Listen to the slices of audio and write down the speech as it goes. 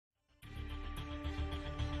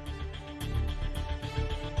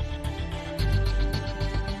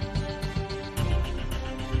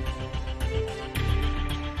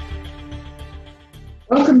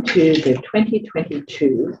Welcome to the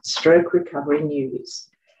 2022 Stroke Recovery News.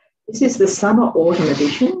 This is the summer-autumn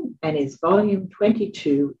edition and is volume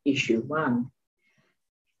 22, issue 1.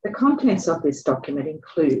 The contents of this document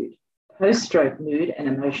include post-stroke mood and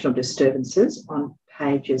emotional disturbances on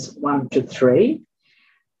pages 1 to 3,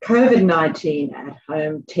 COVID-19 at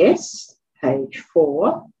home tests, page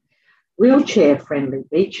 4, wheelchair-friendly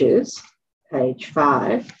beaches, page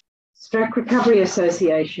 5, Stroke Recovery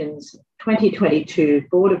Association's 2022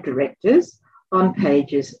 Board of Directors on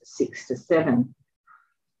pages 6 to 7.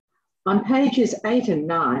 On pages 8 and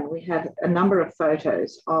 9, we have a number of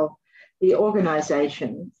photos of the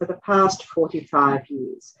organisation for the past 45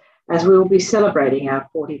 years, as we will be celebrating our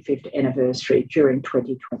 45th anniversary during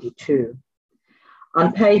 2022.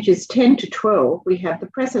 On pages 10 to 12, we have the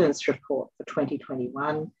President's Report for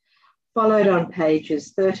 2021, followed on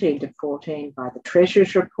pages 13 to 14 by the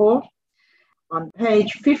Treasurer's Report. On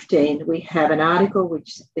page 15, we have an article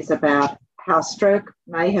which is about how stroke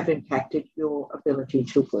may have impacted your ability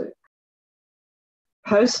to work.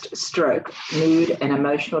 Post-stroke mood and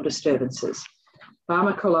emotional disturbances,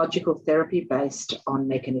 pharmacological therapy based on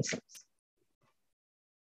mechanisms.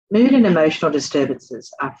 Mood and emotional disturbances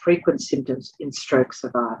are frequent symptoms in stroke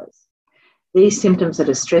survivors. These symptoms are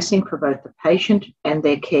distressing for both the patient and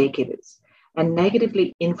their caregivers and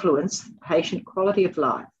negatively influence patient quality of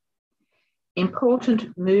life.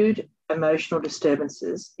 Important mood emotional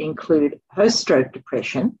disturbances include post-stroke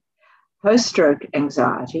depression, post-stroke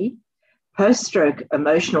anxiety, post-stroke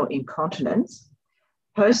emotional incontinence,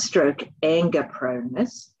 post-stroke anger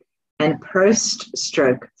proneness, and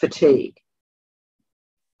post-stroke fatigue.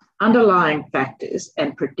 Underlying factors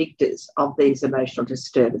and predictors of these emotional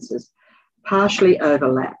disturbances partially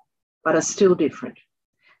overlap, but are still different.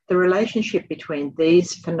 The relationship between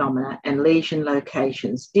these phenomena and lesion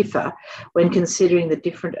locations differ when considering the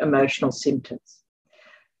different emotional symptoms.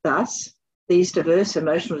 Thus, these diverse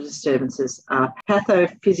emotional disturbances are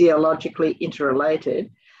pathophysiologically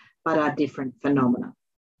interrelated, but are different phenomena.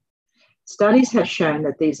 Studies have shown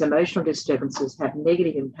that these emotional disturbances have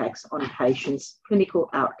negative impacts on patients' clinical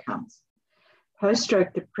outcomes.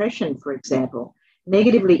 Post-stroke depression, for example,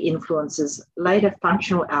 negatively influences later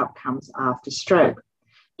functional outcomes after stroke,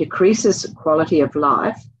 decreases quality of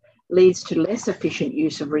life, leads to less efficient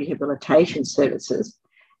use of rehabilitation services,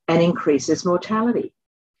 and increases mortality.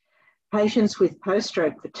 Patients with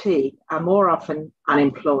post-stroke fatigue are more often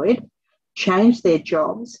unemployed, change their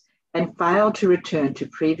jobs, and fail to return to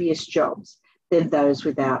previous jobs than those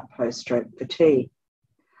without post-stroke fatigue.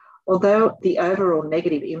 Although the overall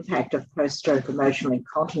negative impact of post-stroke emotional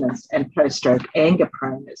incontinence and post-stroke anger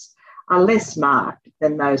proneness are less marked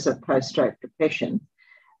than those of post-stroke depression,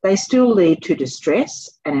 they still lead to distress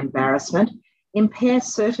and embarrassment, impair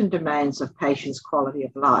certain domains of patients' quality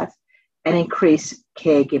of life, and increase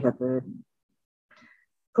caregiver burden.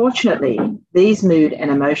 Fortunately, these mood and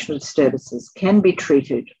emotional disturbances can be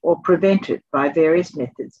treated or prevented by various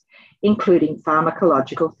methods, including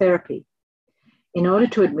pharmacological therapy. In order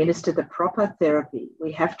to administer the proper therapy,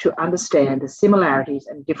 we have to understand the similarities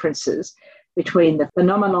and differences between the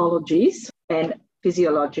phenomenologies and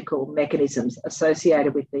physiological mechanisms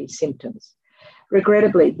associated with these symptoms.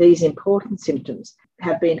 Regrettably, these important symptoms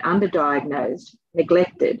have been underdiagnosed,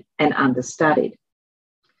 neglected, and understudied.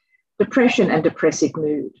 Depression and depressive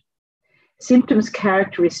mood. Symptoms,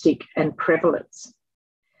 characteristic, and prevalence.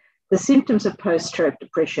 The symptoms of post-stroke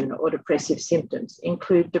depression or depressive symptoms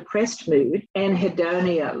include depressed mood,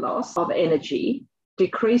 anhedonia, loss of energy,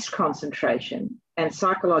 decreased concentration, and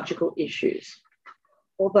psychological issues.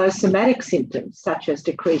 Although somatic symptoms such as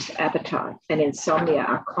decreased appetite and insomnia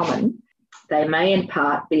are common, they may in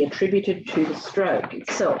part be attributed to the stroke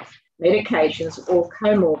itself, medications, or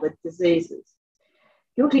comorbid diseases.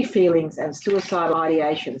 Guilty feelings and suicidal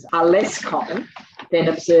ideations are less common than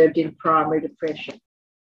observed in primary depression.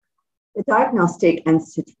 The Diagnostic and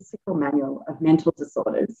Statistical Manual of Mental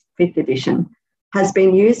Disorders, 5th edition, has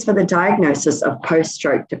been used for the diagnosis of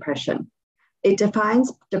post-stroke depression. It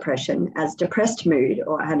defines depression as depressed mood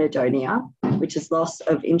or anhedonia, which is loss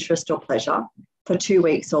of interest or pleasure, for 2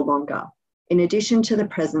 weeks or longer, in addition to the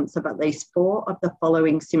presence of at least 4 of the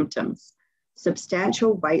following symptoms: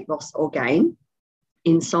 substantial weight loss or gain,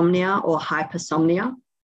 insomnia or hypersomnia,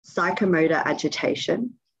 psychomotor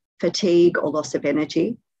agitation, fatigue or loss of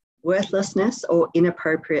energy, worthlessness or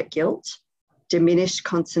inappropriate guilt, diminished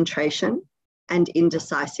concentration, and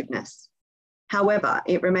indecisiveness. However,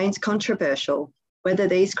 it remains controversial whether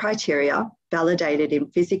these criteria, validated in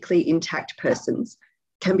physically intact persons,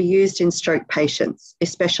 can be used in stroke patients,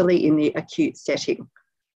 especially in the acute setting.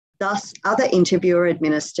 Thus, other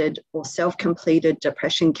interviewer-administered or self-completed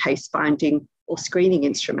depression case finding or screening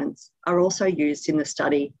instruments are also used in the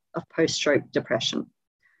study of post-stroke depression.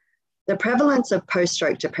 The prevalence of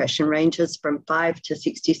post-stroke depression ranges from 5 to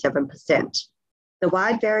 67%. The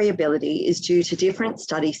wide variability is due to different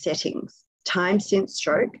study settings, time since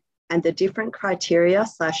stroke, and the different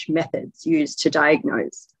criteria/methods used to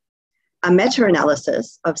diagnose. A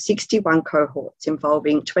meta-analysis of 61 cohorts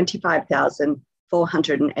involving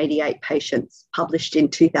 25,488 patients published in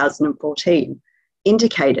 2014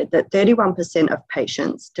 indicated that 31% of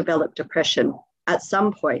patients developed depression at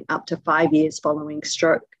some point up to 5 years following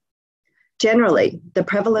stroke. Generally, the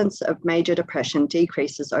prevalence of major depression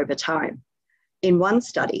decreases over time. In one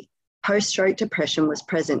study, post-stroke depression was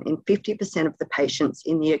present in 50% of the patients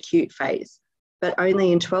in the acute phase, but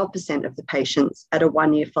only in 12% of the patients at a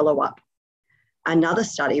 1-year follow-up. Another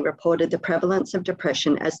study reported the prevalence of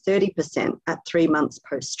depression as 30% at 3 months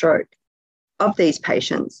post-stroke. Of these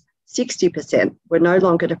patients, 60% were no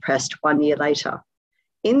longer depressed 1 year later.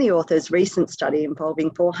 In the author's recent study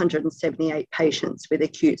involving 478 patients with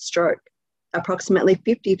acute stroke, approximately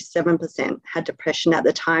 57% had depression at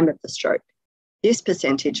the time of the stroke. This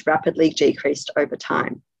percentage rapidly decreased over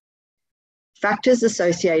time. Factors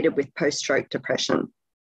associated with post-stroke depression.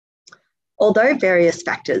 Although various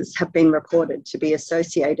factors have been reported to be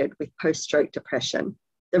associated with post-stroke depression,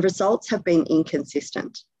 the results have been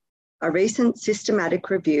inconsistent. A recent systematic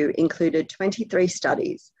review included 23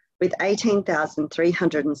 studies with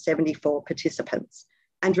 18,374 participants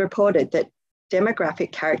and reported that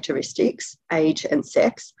demographic characteristics, age and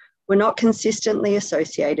sex, were not consistently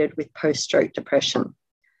associated with post-stroke depression.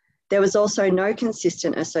 There was also no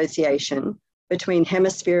consistent association between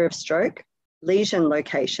hemisphere of stroke, lesion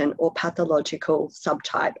location, or pathological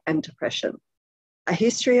subtype and depression. A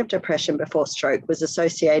history of depression before stroke was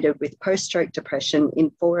associated with post-stroke depression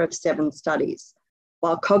in 4 of 7 studies,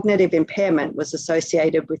 while cognitive impairment was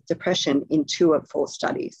associated with depression in 2 of 4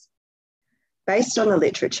 studies. Based on the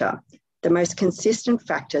literature, the most consistent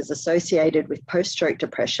factors associated with post-stroke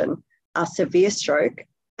depression are severe stroke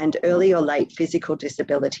and early or late physical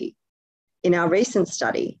disability. In our recent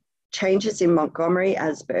study, changes in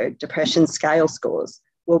Montgomery-Åsberg depression scale scores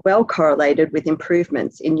were well correlated with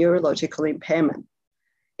improvements in neurological impairment.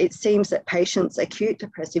 It seems that patients' acute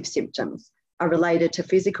depressive symptoms are related to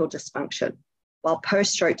physical dysfunction, while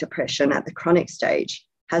post-stroke depression at the chronic stage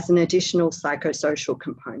has an additional psychosocial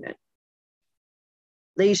component.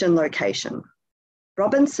 Lesion location.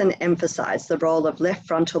 Robinson emphasised the role of left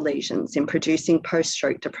frontal lesions in producing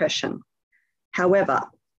post-stroke depression. However,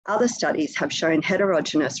 other studies have shown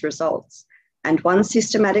heterogeneous results, and one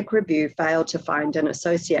systematic review failed to find an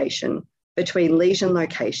association between lesion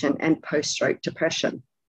location and post-stroke depression.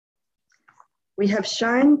 We have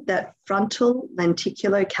shown that frontal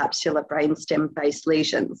lenticulocapsular brainstem-based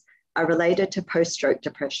lesions are related to post-stroke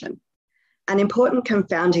depression. An important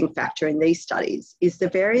confounding factor in these studies is the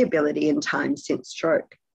variability in time since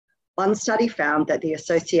stroke. One study found that the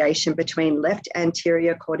association between left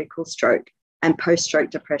anterior cortical stroke and post-stroke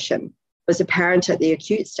depression was apparent at the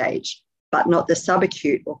acute stage, but not the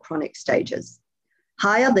subacute or chronic stages.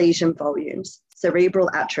 Higher lesion volumes, cerebral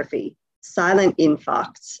atrophy, silent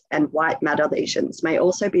infarcts, and white matter lesions may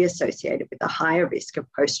also be associated with a higher risk of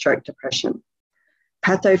post-stroke depression.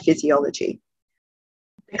 Pathophysiology.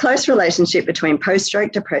 The close relationship between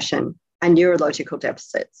post-stroke depression and neurological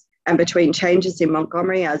deficits, and between changes in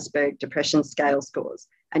Montgomery-Åsberg depression scale scores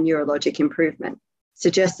and neurologic improvement,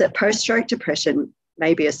 suggests that post-stroke depression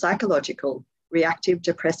may be a psychological, reactive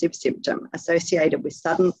depressive symptom associated with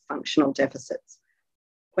sudden functional deficits.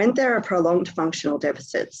 When there are prolonged functional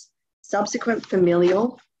deficits, subsequent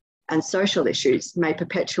familial and social issues may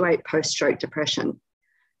perpetuate post-stroke depression.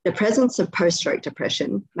 The presence of post-stroke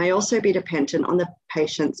depression may also be dependent on the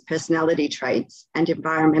patient's personality traits and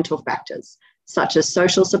environmental factors, such as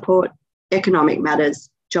social support, economic matters,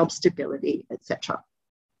 job stability, etc.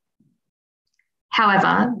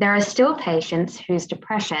 However, there are still patients whose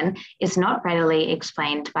depression is not readily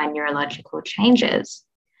explained by neurological changes.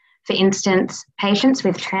 For instance, patients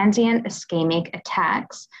with transient ischemic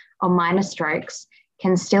attacks or minor strokes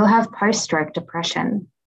can still have post-stroke depression.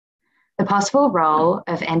 The possible role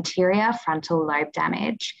of anterior frontal lobe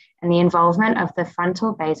damage and the involvement of the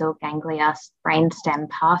frontal basal ganglia brainstem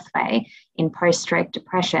pathway in post-stroke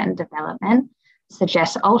depression development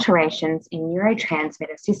suggests alterations in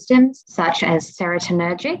neurotransmitter systems such as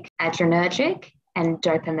serotonergic, adrenergic, and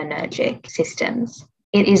dopaminergic systems.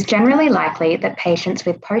 It is generally likely that patients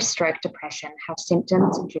with post-stroke depression have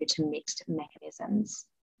symptoms due to mixed mechanisms.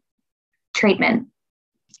 Treatment.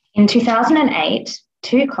 In 2008,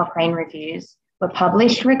 2 Cochrane reviews were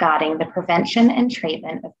published regarding the prevention and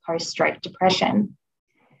treatment of post-stroke depression.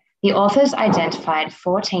 The authors identified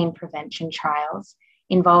 14 prevention trials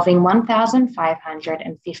involving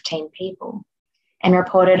 1,515 people and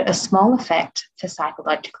reported a small effect for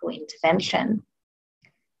psychological intervention.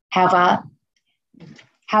 However,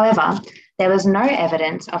 there was no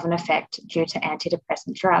evidence of an effect due to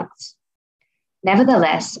antidepressant drugs.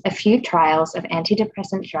 Nevertheless, a few trials of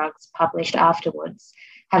antidepressant drugs published afterwards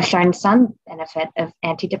have shown some benefit of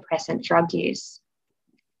antidepressant drug use.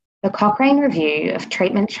 The Cochrane Review of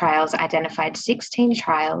Treatment Trials identified 16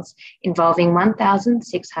 trials involving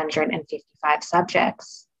 1,655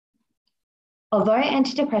 subjects. Although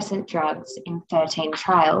antidepressant drugs in 13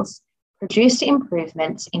 trials produced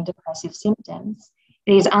improvements in depressive symptoms,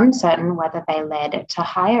 it is uncertain whether they led to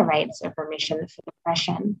higher rates of remission for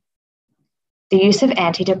depression. The use of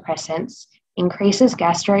antidepressants increases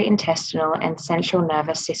gastrointestinal and central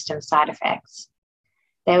nervous system side effects.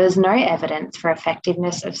 There was no evidence for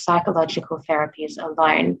effectiveness of psychological therapies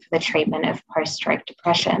alone for the treatment of post-stroke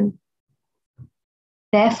depression.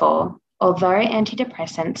 Therefore, although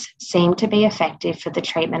antidepressants seem to be effective for the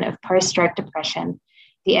treatment of post-stroke depression,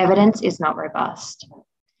 the evidence is not robust.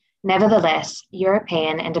 Nevertheless,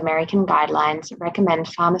 European and American guidelines recommend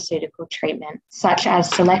pharmaceutical treatment such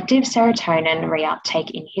as selective serotonin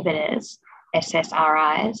reuptake inhibitors,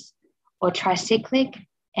 SSRIs, or tricyclic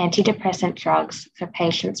antidepressant drugs for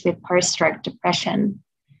patients with post-stroke depression,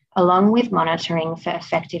 along with monitoring for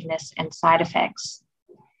effectiveness and side effects.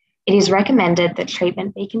 It is recommended that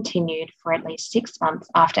treatment be continued for at least 6 months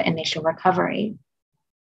after initial recovery.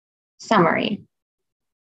 Summary.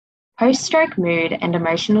 Post-stroke mood and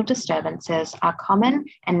emotional disturbances are common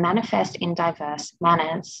and manifest in diverse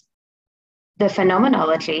manners. The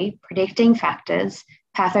phenomenology, predicting factors,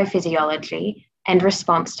 pathophysiology, and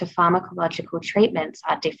response to pharmacological treatments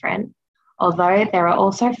are different, although there are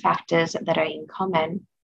also factors that are in common.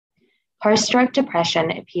 Post-stroke depression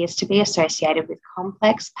appears to be associated with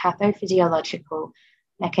complex pathophysiological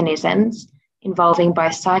mechanisms involving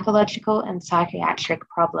both psychological and psychiatric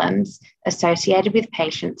problems associated with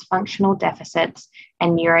patients' functional deficits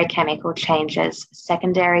and neurochemical changes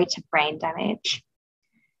secondary to brain damage.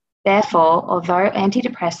 Therefore, although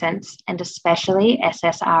antidepressants, and especially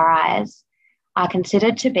SSRIs, are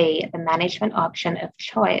considered to be the management option of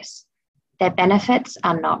choice, their benefits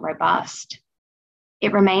are not robust.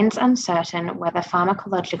 It remains uncertain whether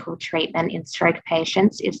pharmacological treatment in stroke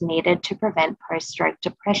patients is needed to prevent post-stroke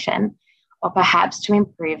depression or perhaps to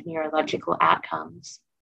improve neurological outcomes.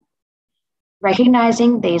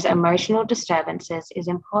 Recognizing these emotional disturbances is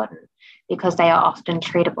important because they are often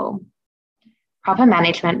treatable. Proper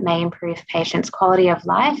management may improve patients' quality of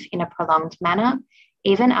life in a prolonged manner,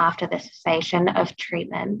 even after the cessation of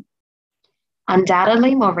treatment.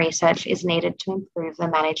 Undoubtedly, more research is needed to improve the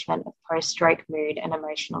management of post-stroke mood and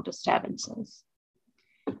emotional disturbances.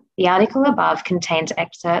 The article above contains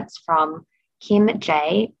excerpts from Kim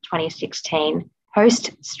J. 2016,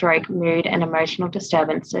 Post-Stroke Mood and Emotional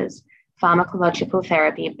Disturbances, Pharmacological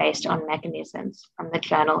Therapy Based on Mechanisms from the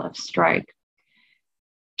Journal of Stroke.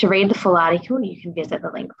 To read the full article, you can visit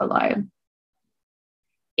the link below.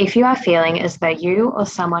 If you are feeling as though you or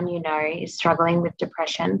someone you know is struggling with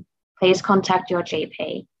depression, please contact your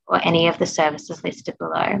GP or any of the services listed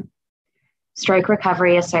below. Stroke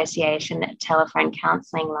Recovery Association telephone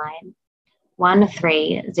counselling line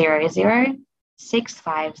 1300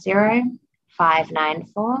 650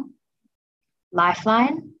 594,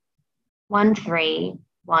 Lifeline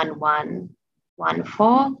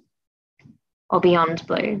 131114, or Beyond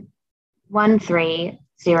Blue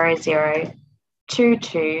 1300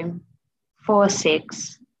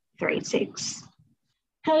 224636.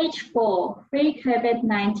 Page 4, free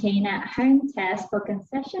COVID-19 at home test for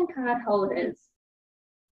concession card holders.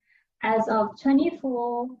 As of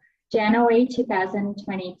 24 January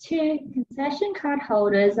 2022, concession card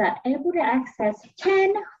holders are able to access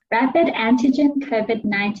 10 rapid antigen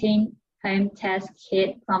COVID-19 home test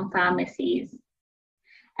kit from pharmacies.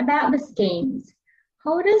 About the schemes.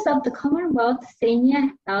 Holders of the Commonwealth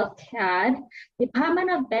Senior Health Card, Department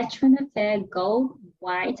of Veteran Affairs Gold,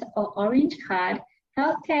 White or Orange Card,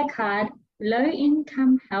 Healthcare Card, Low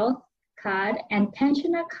Income Health Card, and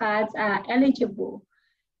Pensioner cards are eligible.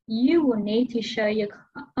 You will need to show your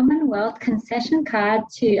Commonwealth concession card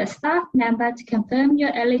to a staff member to confirm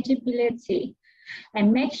your eligibility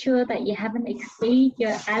and make sure that you haven't exceeded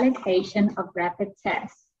your allocation of rapid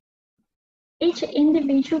tests. Each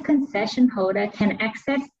individual concession holder can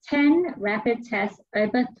access 10 rapid tests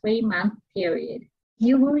over a 3-month period.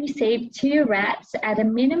 You will receive 2 RATs at a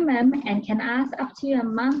minimum and can ask up to a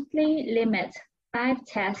monthly limit, 5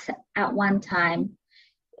 tests at one time.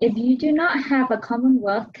 If you do not have a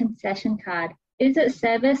Commonwealth concession card, Visit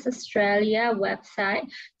Service Australia website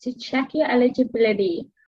to check your eligibility.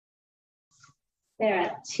 There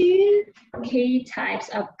are two key types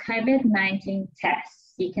of COVID-19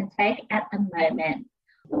 tests you can take at the moment.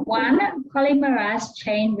 One, polymerase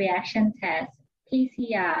chain reaction test,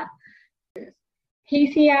 PCR.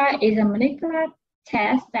 PCR is a molecular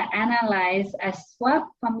test that analyzes a swab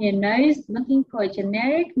from your nose looking for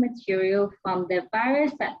generic material from the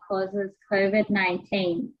virus that causes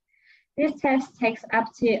COVID-19. This test takes up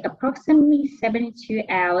to approximately 72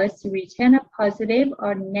 hours to return a positive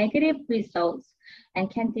or negative result and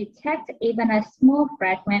can detect even a small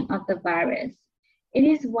fragment of the virus. It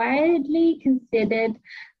is widely considered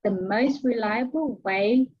the most reliable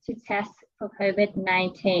way to test for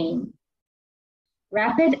COVID-19.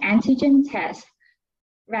 Rapid antigen test.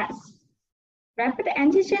 Rats. Rapid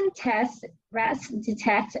antigen tests, rats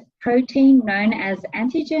detect protein known as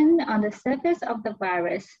antigen on the surface of the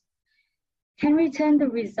virus. Can return the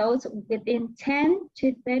results within 10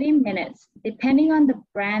 to 30 minutes, depending on the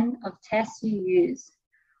brand of test you use.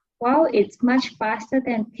 While it's much faster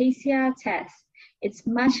than PCR tests, it's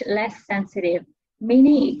much less sensitive,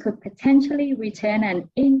 meaning it could potentially return an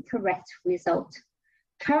incorrect result.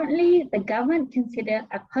 Currently, the government considers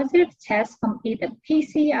a positive test from either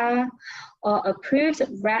PCR or approved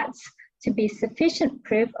rats to be sufficient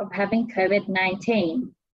proof of having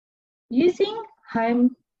COVID-19. Using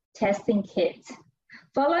home testing kit.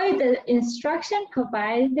 Follow the instruction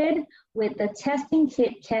provided with the testing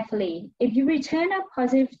kit carefully. If you return a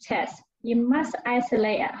positive test, you must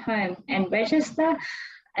isolate at home and register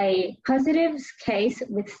a positive case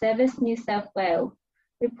with Service New South Wales.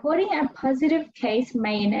 Reporting a positive case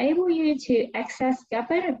may enable you to access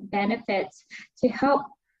government benefits to help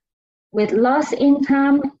with lost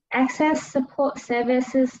income, access support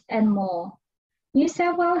services, and more. New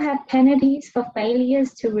South Wales have penalties for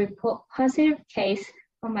failures to report positive case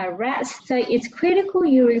from a rat, so it's critical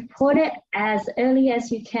you report it as early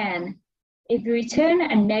as you can. If you return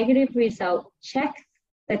a negative result, check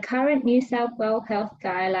the current New South Wales health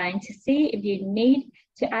guideline to see if you need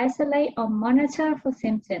to isolate or monitor for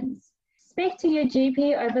symptoms. Speak to your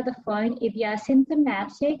GP over the phone if you are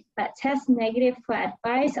symptomatic but test negative for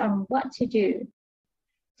advice on what to do.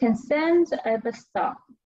 Concerns over stock.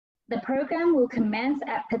 The program will commence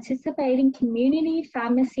at participating community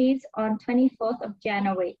pharmacies on 24th of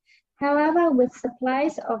January. However, with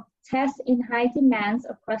supplies of tests in high demands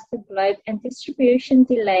across the globe and distribution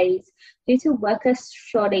delays due to worker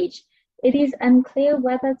shortage, it is unclear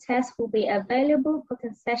whether tests will be available for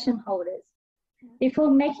concession holders. Before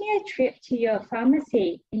making a trip to your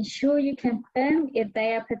pharmacy, ensure you confirm if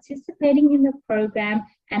they are participating in the program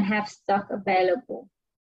and have stock available.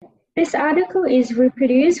 This article is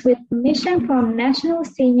reproduced with permission from National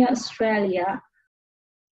Senior Australia.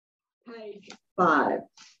 Page 5,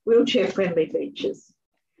 wheelchair-friendly beaches.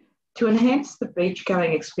 To enhance the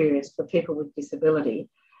beach-going experience for people with disability,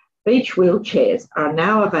 beach wheelchairs are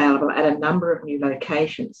now available at a number of new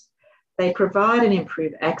locations. They provide and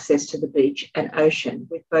improve access to the beach and ocean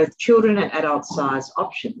with both children and adult size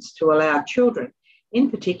options to allow children in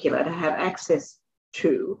particular to have access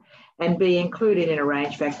to and be included in a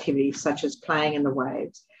range of activities such as playing in the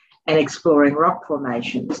waves and exploring rock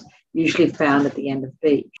formations, usually found at the end of the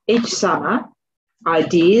beach. Each summer,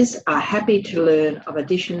 Ideas are happy to learn of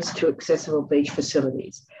additions to accessible beach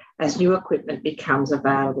facilities as new equipment becomes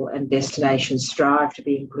available and destinations strive to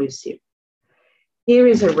be inclusive. Here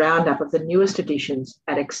is a roundup of the newest additions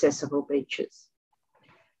at accessible beaches.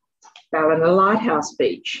 Ballina Lighthouse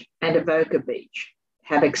Beach and Avoca Beach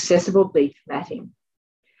have accessible beach matting.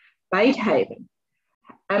 Bait Haven,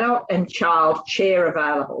 adult and child chair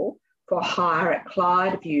available for hire at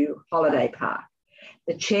Clyde View Holiday Park.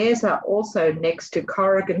 The chairs are also next to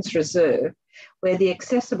Corrigan's Reserve, where the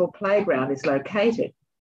accessible playground is located.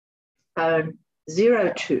 Phone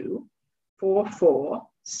 02 44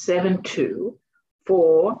 72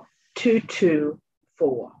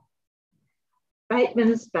 4224.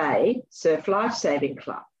 Bateman's Bay Surf Lifesaving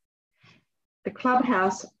Club. The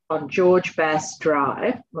clubhouse on George Bass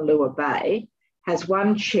Drive, Malua Bay, has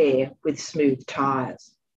one chair with smooth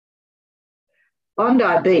tyres.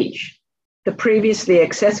 Bondi Beach, the previously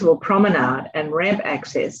accessible promenade and ramp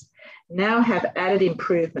access now have added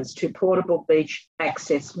improvements to portable beach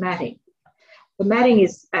access matting. The matting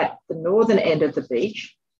is at the northern end of the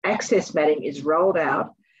beach. Access matting is rolled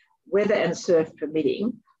out, weather and surf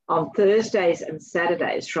permitting, on Thursdays and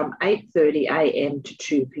Saturdays from 8:30 a.m. to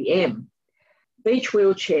 2 p.m. Beach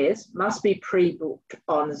wheelchairs must be pre-booked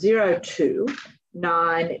on 02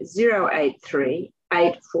 9083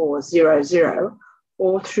 8400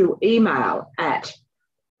 or through email at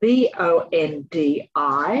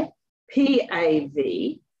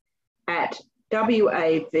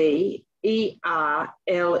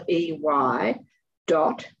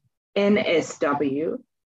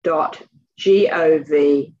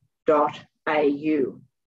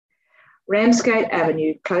Ramsgate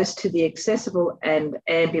Avenue, close to the accessible and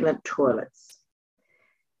ambulant toilets.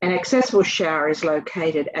 An accessible shower is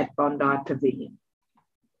located at Bondi Pavilion.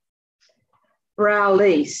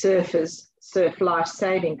 Browley Surfers Surf Life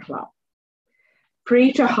Saving Club.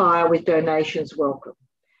 Free to hire with donations welcome.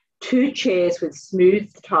 2 chairs with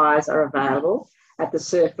smooth tyres are available at the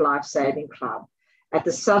Surf Life Saving Club at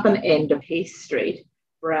the southern end of Heath Street,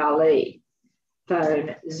 Browley.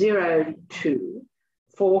 Phone 02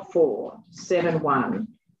 4471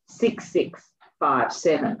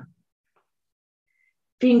 6657.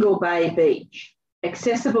 Fingal Bay Beach.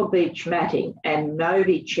 Accessible beach matting and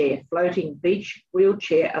Novi Chair floating beach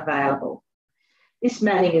wheelchair available. This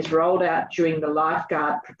matting is rolled out during the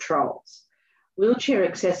lifeguard patrols. Wheelchair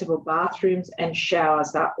accessible bathrooms and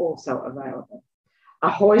showers are also available. A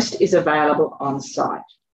hoist is available on site.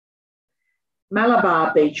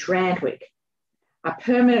 Malabar Beach, Randwick. A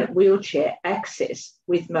permanent wheelchair access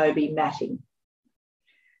with Moby matting.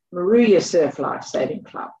 Moruya Surf Life Saving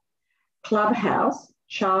Club. Clubhouse,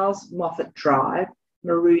 Charles Moffat Drive,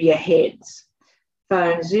 Moruya Heads.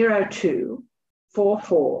 Phone 02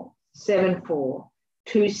 44 74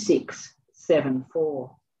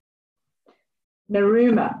 2674.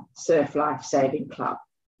 Narooma Surf Life Saving Club.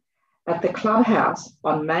 At the Clubhouse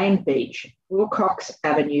on Main Beach, Wilcox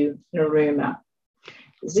Avenue, Narooma.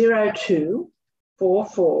 02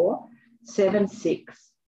 44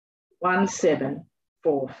 76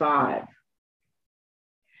 1745.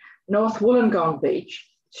 North Wollongong Beach,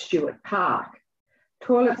 Stewart Park.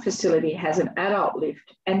 Toilet facility has an adult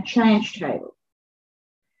lift and change table.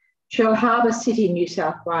 Shellharbour City, New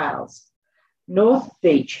South Wales. North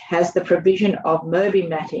Beach has the provision of Moby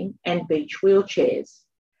matting and beach wheelchairs.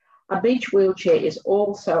 A beach wheelchair is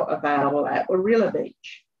also available at Warilla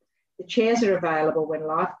Beach. The chairs are available when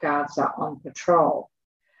lifeguards are on patrol.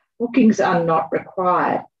 Bookings are not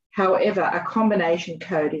required. However, a combination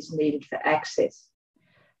code is needed for access.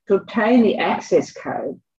 To obtain the access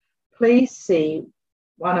code, please see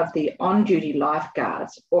one of the on-duty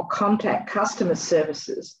lifeguards or contact customer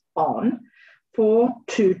services on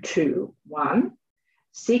 4221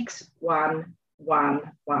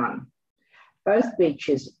 6111. Both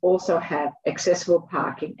beaches also have accessible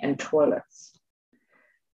parking and toilets.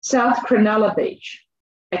 South Cronulla Beach.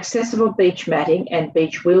 Accessible beach matting and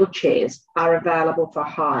beach wheelchairs are available for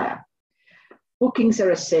hire. Bookings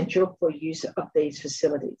are essential for use of these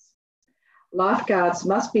facilities. Lifeguards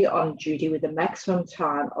must be on duty with a maximum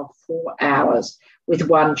time of 4 hours with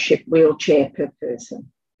 1 wheelchair per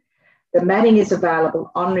person. The matting is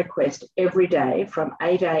available on request every day from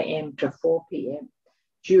 8 a.m. to 4 p.m.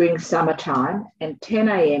 during summertime and 10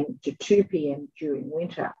 a.m. to 2 p.m. during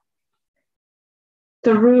winter.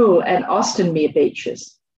 Thirroul and Austinmere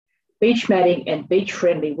beaches. Beach matting and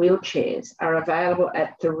beach-friendly wheelchairs are available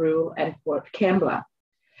at Thirroul and Port Kembla.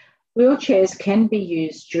 Wheelchairs can be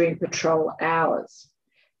used during patrol hours.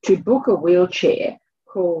 To book a wheelchair,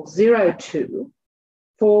 call 02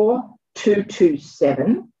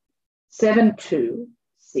 4227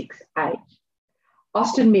 7268.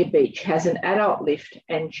 Austinmere Beach has an adult lift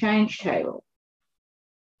and change table.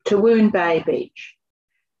 Tawoon Bay Beach.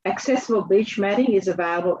 Accessible beach matting is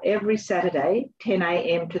available every Saturday, 10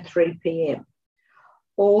 a.m. to 3 p.m.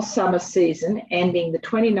 All summer season ending the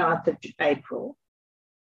 29th of April.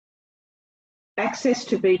 Access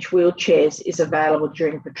to beach wheelchairs is available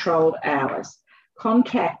during patrolled hours.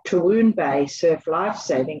 Contact Tawoon Bay Surf Life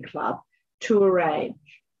Saving Club to arrange.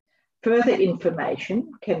 Further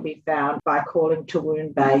information can be found by calling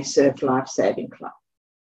Tawoon Bay Surf Life Saving Club.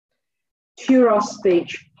 Turos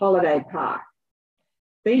Beach Holiday Park.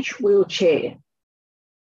 Beach wheelchair.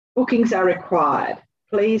 Bookings are required.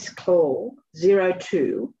 Please call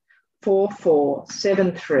 02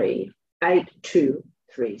 4473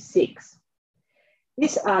 8236.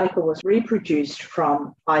 This article was reproduced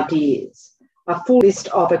from Ideas. A full list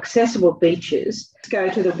of accessible beaches, go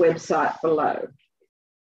to the website below.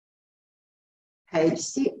 Page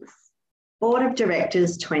 6, Board of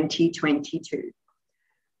Directors 2022.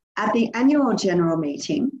 At the annual general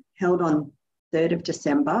meeting held on 3rd of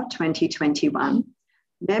December 2021,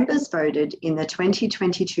 members voted in the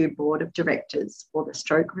 2022 Board of Directors for the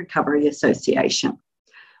Stroke Recovery Association.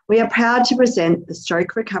 We are proud to present the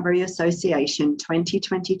Stroke Recovery Association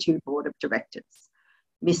 2022 Board of Directors.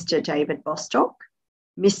 Mr. David Bostock,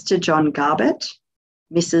 Mr. John Garbett,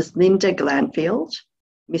 Mrs. Linda Glanfield,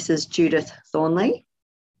 Mrs. Judith Thornley,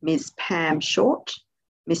 Ms. Pam Short,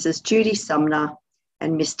 Mrs. Judy Sumner,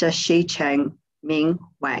 and Mr. Shi-Chang Ming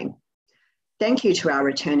Wang. Thank you to our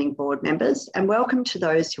returning board members, and welcome to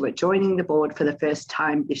those who are joining the board for the first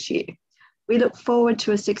time this year. We look forward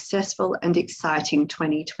to a successful and exciting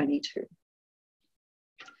 2022.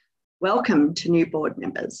 Welcome to new board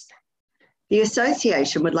members. The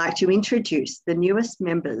Association would like to introduce the newest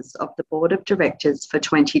members of the Board of Directors for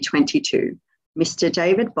 2022, Mr.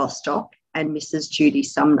 David Bostock and Mrs. Judy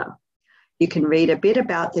Sumner. You can read a bit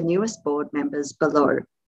about the newest board members below.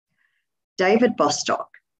 David Bostock,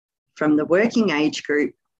 from the Working Age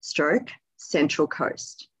Group, Stroke, Central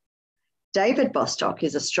Coast. David Bostock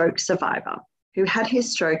is a stroke survivor who had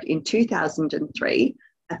his stroke in 2003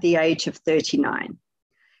 at the age of 39.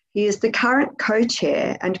 He is the current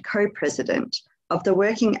co-chair and co-president of the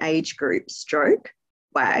Working Age Group Stroke,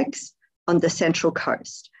 WAGS, on the Central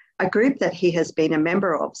Coast, a group that he has been a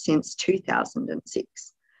member of since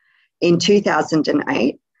 2006. In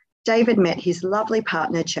 2008, David met his lovely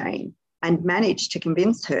partner Jane and managed to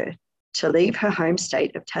convince her to leave her home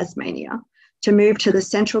state of Tasmania to move to the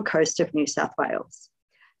Central Coast of New South Wales.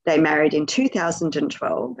 They married in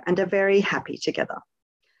 2012 and are very happy together.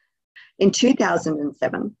 In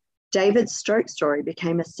 2007, David's stroke story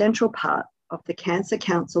became a central part of the Cancer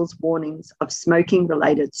Council's warnings of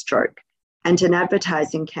smoking-related stroke, and an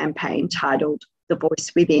advertising campaign titled The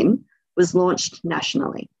Voice Within was launched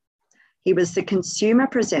nationally. He was the consumer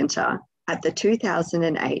presenter at the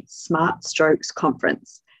 2008 Smart Strokes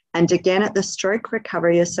Conference and again at the Stroke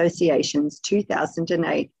Recovery Association's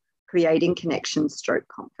 2008 Creating Connections Stroke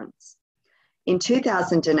Conference. In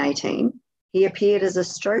 2018, he appeared as a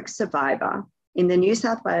stroke survivor in the New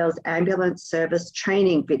South Wales Ambulance Service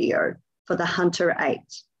training video for the Hunter 8.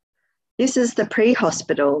 This is the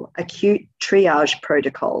pre-hospital acute triage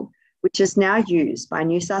protocol, which is now used by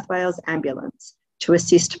New South Wales Ambulance to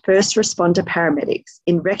assist first responder paramedics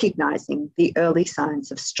in recognising the early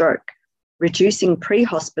signs of stroke, reducing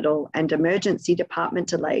pre-hospital and emergency department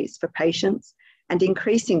delays for patients and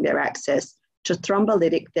increasing their access to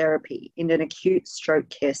thrombolytic therapy in an acute stroke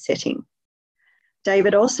care setting.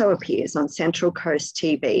 David also appears on Central Coast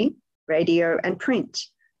TV, radio and print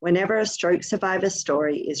whenever a stroke survivor's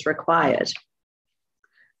story is required.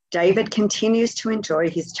 David continues to enjoy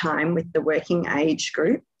his time with the Working Age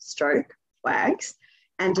Group, Stroke, WAGS,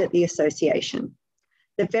 and at the Association.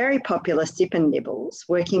 The very popular Sip and Nibbles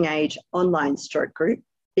Working Age online stroke group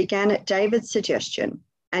began at David's suggestion,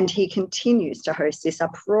 and he continues to host this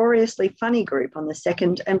uproariously funny group on the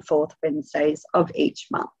 2nd and 4th Wednesdays of each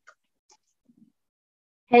month.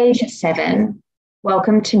 Page 7,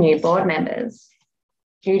 welcome to new board members.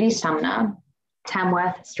 Judy Sumner,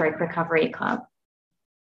 Tamworth Stroke Recovery Club.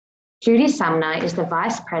 Judy Sumner is the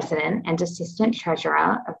Vice President and Assistant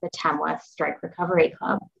Treasurer of the Tamworth Stroke Recovery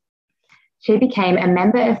Club. She became a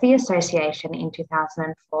member of the association in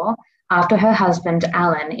 2004 after her husband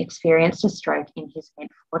Alan experienced a stroke in his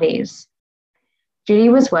mid-40s. Judy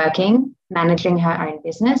was working, managing her own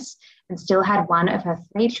business, and still had one of her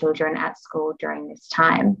 3 children at school during this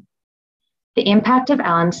time. The impact of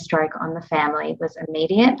Alan's stroke on the family was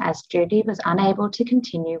immediate, as Judy was unable to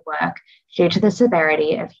continue work due to the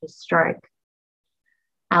severity of his stroke.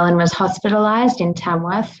 Alan was hospitalised in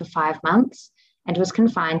Tamworth for 5 months and was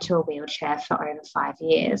confined to a wheelchair for over 5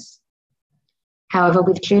 years. However,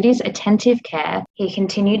 with Judy's attentive care, he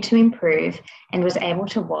continued to improve and was able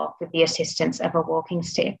to walk with the assistance of a walking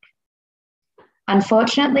stick.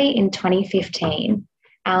 Unfortunately, in 2015,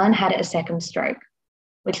 Alan had a second stroke,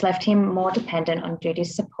 which left him more dependent on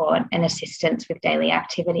Judy's support and assistance with daily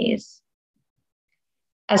activities.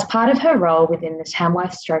 As part of her role within the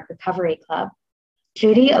Tamworth Stroke Recovery Club,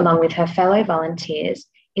 Judy, along with her fellow volunteers,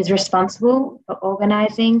 is responsible for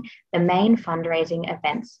organising the main fundraising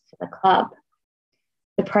events for the club.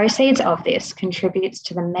 The proceeds of this contributes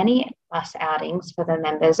to the many bus outings for the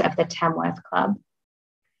members of the Tamworth Club.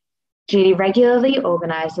 Judy regularly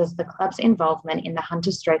organises the club's involvement in the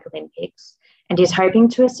Hunter Stroke Olympics and is hoping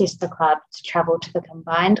to assist the club to travel to the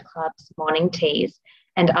combined club's morning teas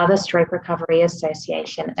and other Stroke Recovery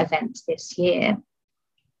Association events this year.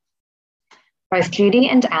 Both Judy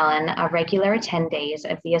and Alan are regular attendees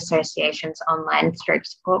of the association's online stroke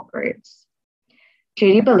support groups.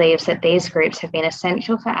 Judy believes that these groups have been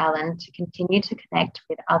essential for Alan to continue to connect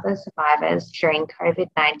with other survivors during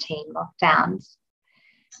COVID-19 lockdowns.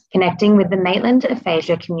 Connecting with the Maitland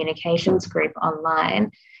Aphasia Communications Group online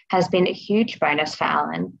has been a huge bonus for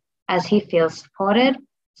Alan, as he feels supported,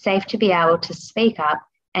 safe to be able to speak up,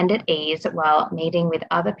 and at ease while meeting with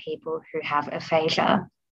other people who have aphasia.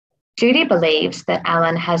 Judy believes that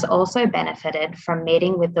Alan has also benefited from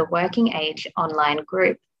meeting with the Working Age online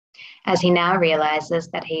group as he now realises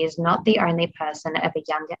that he is not the only person of a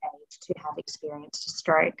younger age to have experienced a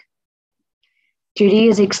stroke. Judy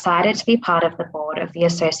is excited to be part of the board of the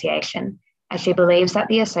association, as she believes that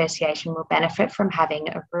the association will benefit from having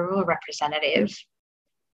a rural representative.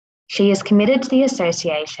 She is committed to the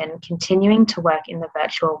association continuing to work in the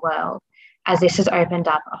virtual world, as this has opened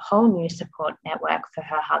up a whole new support network for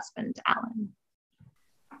her husband, Alan.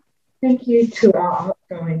 Thank you to our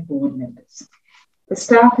outgoing board members. The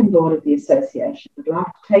staff and board of the association would like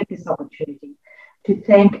to take this opportunity to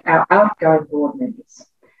thank our outgoing board members,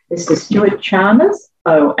 Mr. Stuart Chalmers,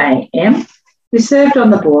 OAM, who served on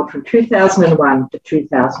the board from 2001 to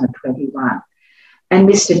 2021, and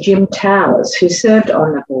Mr. Jim Towers, who served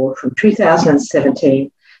on the board from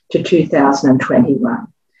 2017 to 2021,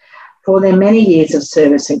 for their many years of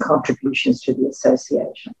service and contributions to the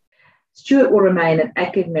association. Stuart will remain an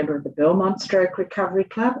active member of the Belmont Stroke Recovery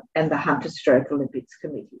Club and the Hunter Stroke Olympics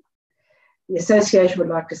Committee. The association would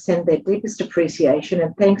like to send their deepest appreciation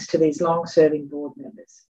and thanks to these long-serving board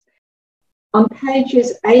members. On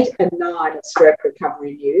pages 8 and 9 of Stroke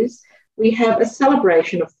Recovery News, we have a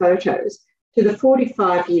celebration of photos to the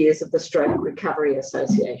 45 years of the Stroke Recovery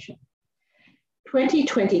Association.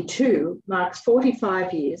 2022 marks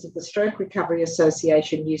 45 years of the Stroke Recovery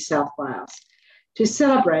Association New South Wales. To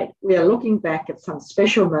celebrate, we are looking back at some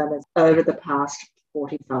special moments over the past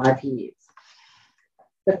 45 years.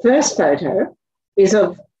 The first photo is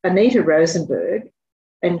of Anita Rosenberg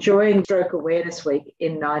enjoying Stroke Awareness Week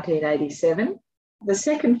in 1987. The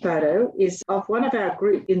second photo is of one of our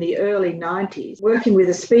group in the early 90s working with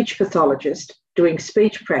a speech pathologist doing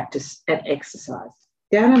speech practice and exercise.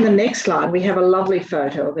 Down on the next line, we have a lovely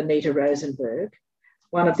photo of Anita Rosenberg,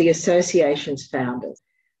 one of the association's founders.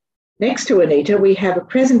 Next to Anita, we have a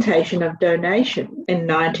presentation of donation in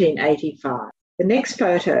 1985. The next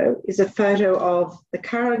photo is a photo of the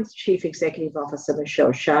current Chief Executive Officer,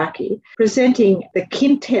 Michelle Sharkey, presenting the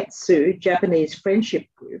Kintetsu Japanese Friendship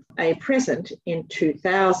Group a present in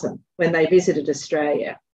 2000 when they visited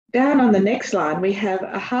Australia. Down on the next line, we have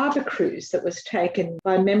a harbour cruise that was taken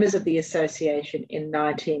by members of the association in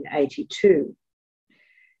 1982.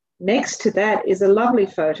 Next to that is a lovely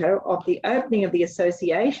photo of the opening of the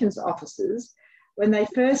association's offices when they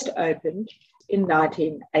first opened in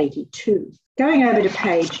 1982. Going over to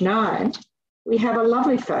page 9, we have a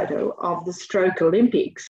lovely photo of the Stroke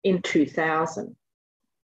Olympics in 2000.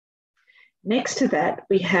 Next to that,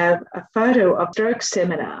 we have a photo of Stroke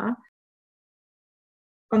Seminar.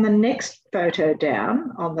 On the next photo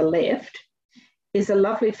down on the left is a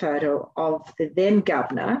lovely photo of the then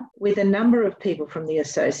governor with a number of people from the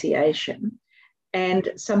association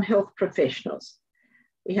and some health professionals.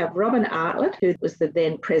 We have Robin Artlett, who was the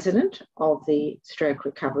then president of the Stroke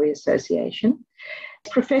Recovery Association,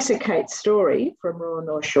 Professor Kate Story from Royal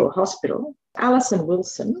North Shore Hospital, Alison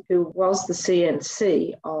Wilson, who was the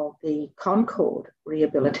CNC of the Concord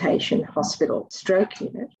Rehabilitation Hospital Stroke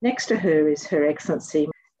Unit. Next to her is Her Excellency,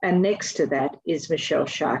 and next to that is Michelle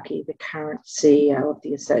Sharkey, the current CEO of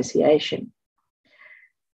the association.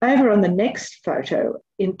 Over on the next photo,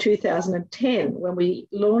 in 2010, when we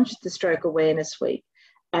launched the Stroke Awareness Week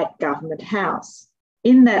at Government House.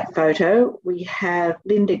 In that photo, we have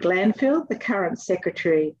Linda Glanfield, the current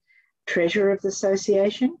Secretary Treasurer of the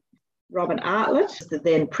association, Robin Artlett, the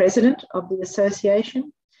then President of the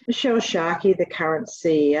association, Michelle Sharkey, the current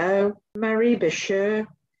CEO, Marie Becheur,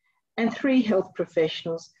 and 3 health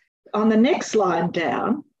professionals. On the next line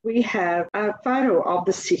down, we have a photo of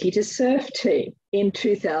the City to Surf team in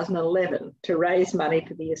 2011 to raise money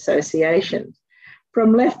for the association.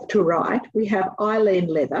 From left to right, we have Eileen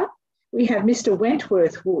Leather. We have Mr.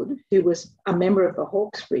 Wentworth Wood, who was a member of the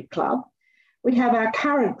Hawkesbury Club. We have our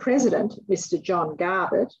current president, Mr. John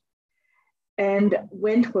Garbutt, and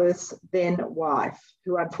Wentworth's then wife,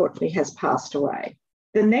 who unfortunately has passed away.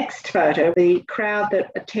 The next photo, the crowd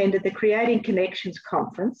that attended the Creating Connections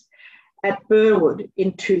conference at Burwood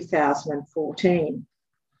in 2014.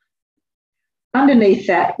 Underneath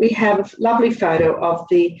that, we have a lovely photo of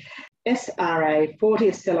the SRA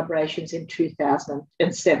 40th celebrations in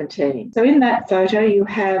 2017. So in that photo, you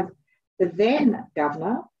have the then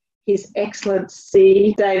Governor, His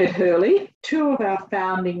Excellency David Hurley, 2 of our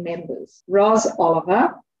founding members, Ros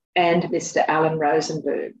Oliver and Mr. Alan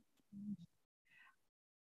Rosenberg.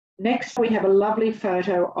 Next, we have a lovely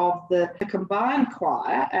photo of the combined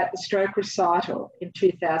choir at the Stroke Recital in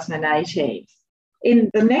 2018. In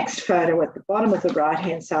the next photo at the bottom of the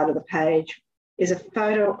right-hand side of the page is a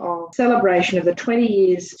photo of celebration of the 20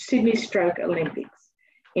 years Sydney Stroke Olympics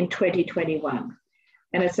in 2021.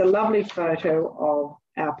 And it's a lovely photo of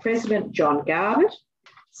our President, John Garbutt,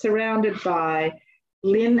 surrounded by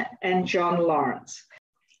Lynn and John Lawrence.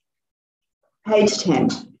 Page 10,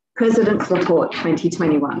 President's Report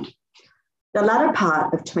 2021. The latter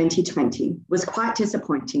part of 2020 was quite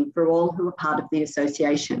disappointing for all who were part of the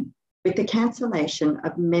association, with the cancellation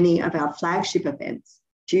of many of our flagship events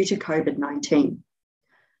due to COVID-19.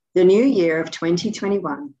 The new year of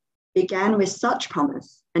 2021 began with such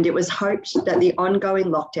promise, and it was hoped that the ongoing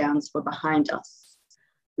lockdowns were behind us.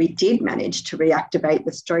 We did manage to reactivate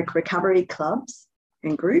the stroke recovery clubs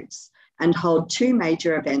and groups and hold two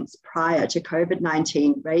major events prior to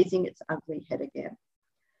COVID-19 raising its ugly head again.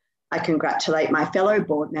 I congratulate my fellow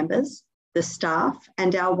board members, the staff,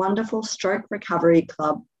 and our wonderful Stroke Recovery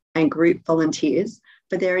Club and group volunteers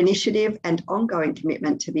for their initiative and ongoing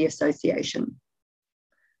commitment to the association.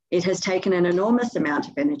 It has taken an enormous amount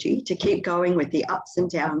of energy to keep going with the ups and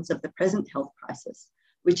downs of the present health crisis,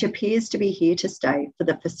 which appears to be here to stay for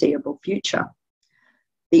the foreseeable future.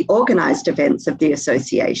 The organised events of the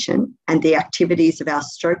association and the activities of our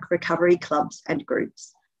stroke recovery clubs and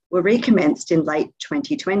groups were recommenced in late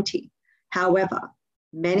 2020. However,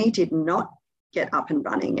 many did not get up and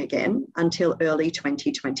running again until early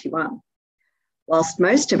 2021. Whilst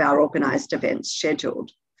most of our organised events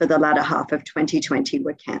scheduled for the latter half of 2020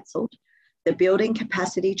 were cancelled, the Building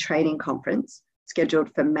Capacity Training Conference,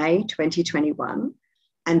 scheduled for May 2021,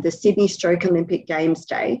 and the Sydney Stroke Olympic Games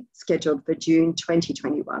Day, scheduled for June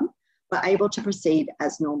 2021, were able to proceed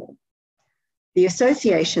as normal. The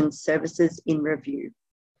association's services in review.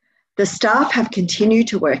 The staff have continued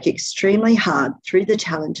to work extremely hard through the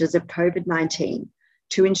challenges of COVID-19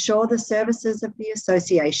 to ensure the services of the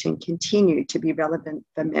association continue to be relevant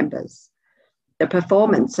for members. The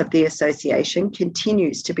performance of the association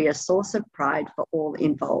continues to be a source of pride for all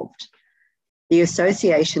involved. The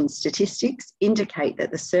association's statistics indicate that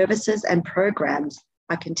the services and programs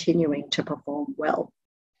are continuing to perform well.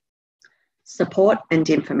 Support and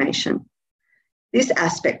information. This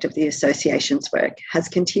aspect of the association's work has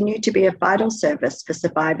continued to be a vital service for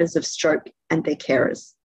survivors of stroke and their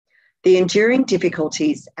carers. The enduring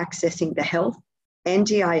difficulties accessing the health,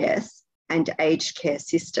 NDIS, and aged care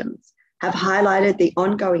systems have highlighted the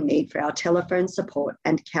ongoing need for our telephone support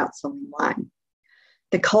and counselling line.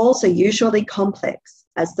 The calls are usually complex,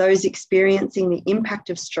 as those experiencing the impact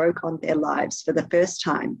of stroke on their lives for the first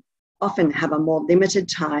time often have a more limited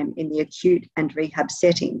time in the acute and rehab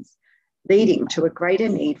settings, leading to a greater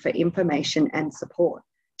need for information and support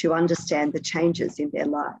to understand the changes in their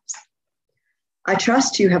lives. I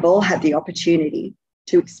trust you have all had the opportunity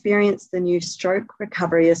to experience the new Stroke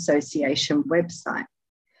Recovery Association website.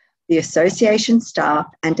 The association staff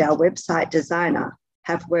and our website designer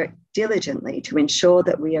have worked diligently to ensure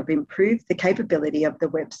that we have improved the capability of the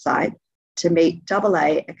website to meet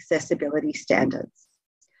AA accessibility standards.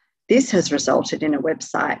 This has resulted in a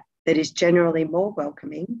website that is generally more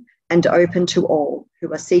welcoming and open to all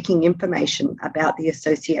who are seeking information about the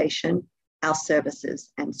association, our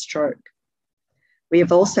services, and stroke. We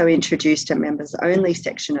have also introduced a members-only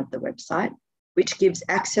section of the website, which gives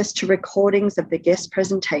access to recordings of the guest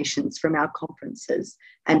presentations from our conferences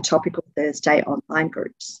and Topical Thursday online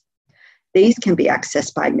groups. These can be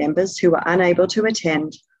accessed by members who are unable to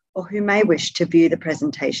attend or who may wish to view the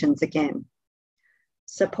presentations again.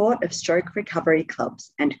 Support of stroke recovery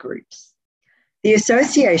clubs and groups. The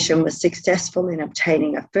association was successful in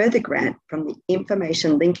obtaining a further grant from the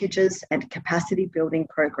Information Linkages and Capacity Building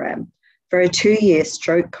Program for a 2-year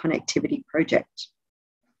stroke connectivity project.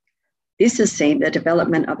 This has seen the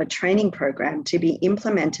development of a training program to be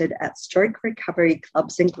implemented at stroke recovery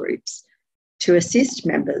clubs and groups to assist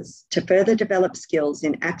members to further develop skills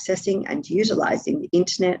in accessing and utilising the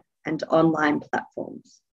internet and online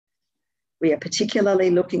platforms. We are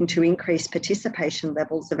particularly looking to increase participation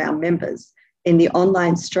levels of our members in the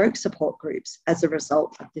online stroke support groups as a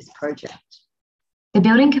result of this project. The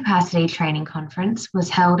Building Capacity Training Conference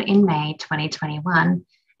was held in May 2021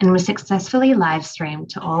 and was successfully live streamed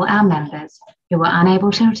to all our members who were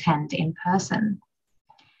unable to attend in person.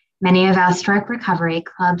 Many of our stroke recovery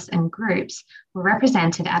clubs and groups were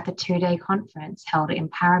represented at the 2-day conference held in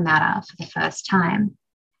Parramatta for the first time.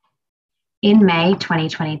 In May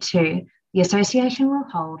 2022, the association will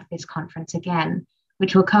hold this conference again,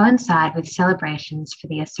 which will coincide with celebrations for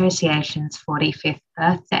the association's 45th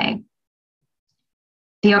birthday.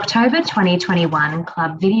 The October 2021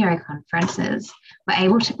 club video conferences were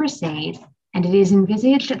able to proceed, and it is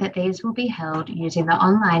envisaged that these will be held using the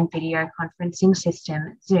online video conferencing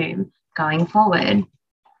system Zoom going forward.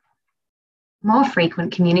 More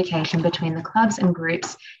frequent communication between the clubs and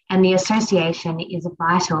groups and the association is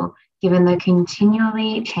vital given the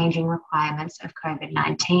continually changing requirements of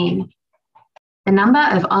COVID-19. The number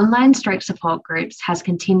of online stroke support groups has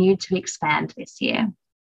continued to expand this year.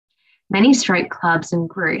 Many stroke clubs and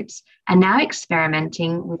groups are now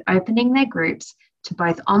experimenting with opening their groups to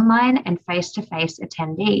both online and face-to-face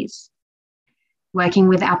attendees. Working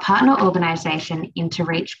with our partner organisation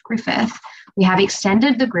Interreach Griffith, we have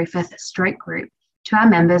extended the Griffith Stroke Group to our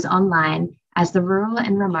members online as the Rural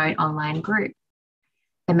and Remote Online Group.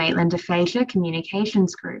 The Maitland Aphasia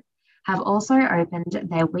Communications Group have also opened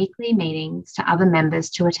their weekly meetings to other members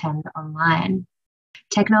to attend online.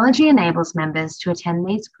 Technology enables members to attend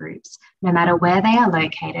these groups no matter where they are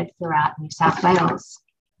located throughout New South Wales.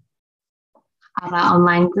 Other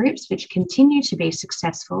online groups which continue to be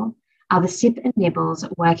successful are the Sip and Nibbles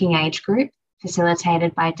Working Age Group,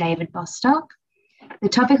 facilitated by David Bostock, the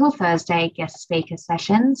Topical Thursday guest speaker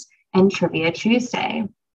sessions, and Trivia Tuesday.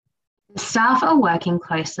 The staff are working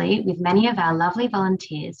closely with many of our lovely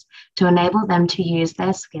volunteers to enable them to use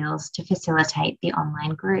their skills to facilitate the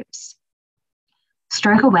online groups.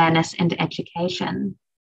 Stroke awareness and education.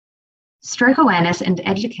 Stroke awareness and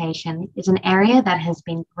education is an area that has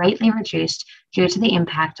been greatly reduced due to the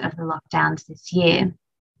impact of the lockdowns this year.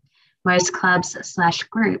 Most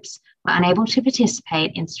clubs/groups were unable to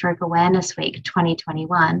participate in Stroke Awareness Week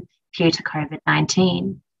 2021 due to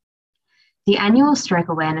COVID-19. The annual Stroke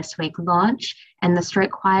Awareness Week launch and the Stroke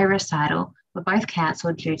Choir recital were both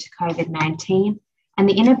cancelled due to COVID-19 and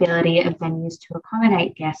the inability of venues to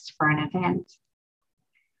accommodate guests for an event.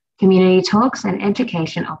 Community talks and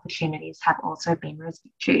education opportunities have also been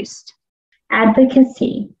reduced.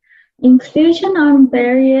 Advocacy. Inclusion on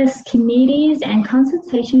various committees and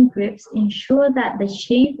consultation groups ensure that the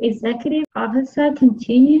Chief Executive Officer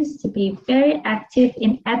continues to be very active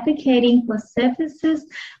in advocating for services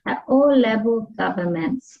at all levels of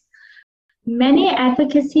governments. Many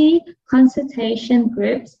advocacy consultation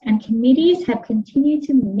groups and committees have continued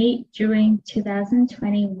to meet during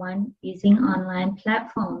 2021 using online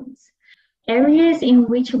platforms. Areas in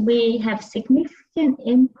which we have significant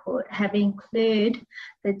input have included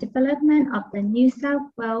the development of the New South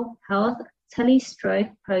Wales Health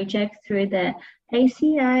Telestroke project through the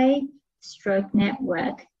ACA Stroke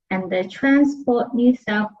Network and the Transport New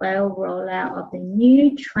South Wales rollout of the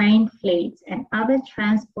new train fleets and other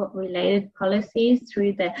transport-related policies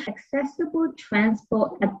through the Accessible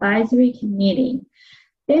Transport Advisory Committee.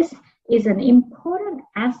 This is an important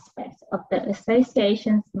aspect of the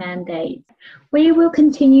association's mandate. We will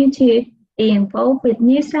continue to be involved with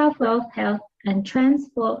New South Wales Health and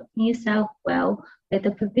Transport New South Wales with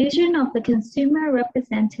the provision of the consumer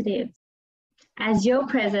representatives. As your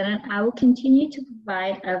president, I will continue to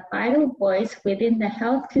provide a vital voice within the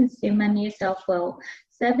Health Consumer New South Wales,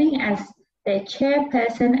 serving as their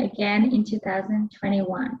chairperson again in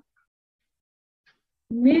 2021.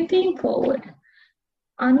 Moving forward,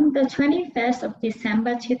 on the 21st of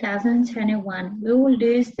December 2021, we will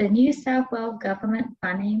lose the New South Wales government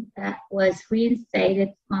funding that was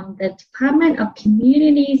reinstated from the Department of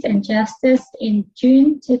Communities and Justice in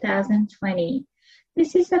June 2020.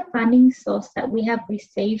 This is a funding source that we have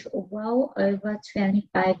received well over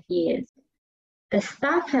 25 years. The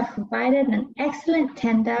staff have provided an excellent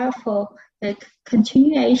tender for the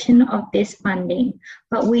continuation of this funding,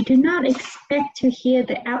 but we do not expect to hear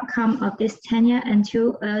the outcome of this tenure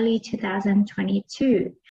until early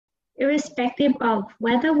 2022. Irrespective of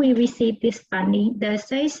whether we receive this funding, the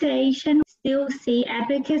association still sees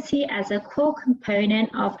advocacy as a core component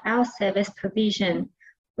of our service provision.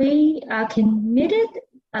 We are committed,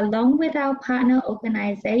 along with our partner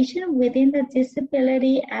organisation within the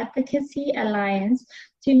Disability Advocacy Alliance,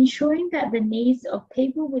 to ensuring that the needs of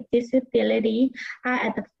people with disability are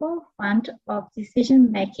at the forefront of decision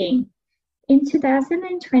making. In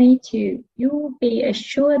 2022, you will be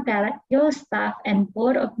assured that your staff and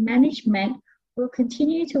board of management will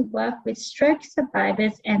continue to work with stroke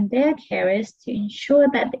survivors and their carers to ensure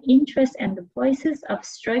that the interests and the voices of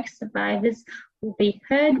stroke survivors will be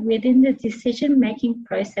heard within the decision-making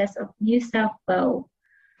process of New South Wales.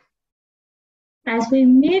 As we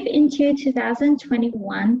move into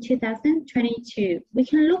 2021-2022, we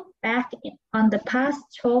can look back on the past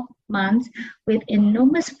 12 months with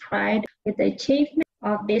enormous pride with the achievement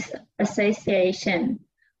of this association.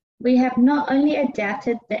 We have not only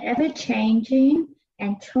adapted the ever-changing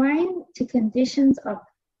and trying to conditions of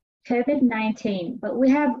COVID-19, but we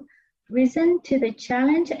have risen to the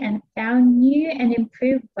challenge and found new and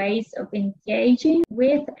improved ways of engaging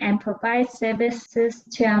with and provide services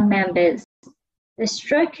to our members. The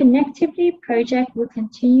Stroke Connectivity project will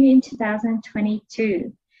continue in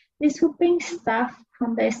 2022. This will bring staff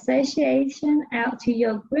from the association out to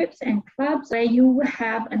your groups and clubs, where you will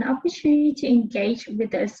have an opportunity to engage with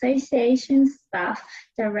the association staff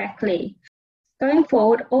directly. Going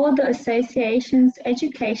forward, all the association's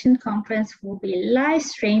education conference will be live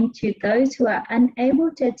streamed to those who are unable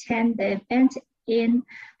to attend the event in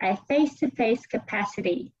a face-to-face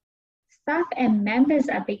capacity. Staff and members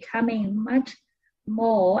are becoming much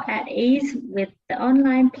more at ease with the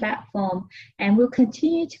online platform and will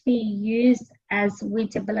continue to be used as we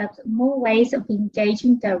develop more ways of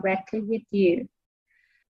engaging directly with you.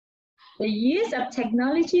 The use of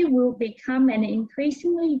technology will become an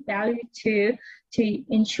increasingly valued tool to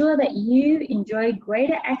ensure that you enjoy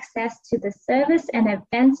greater access to the service and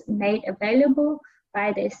events made available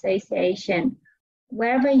by the association,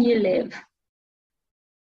 wherever you live.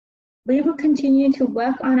 We will continue to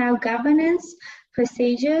work on our governance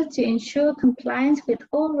procedures to ensure compliance with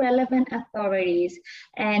all relevant authorities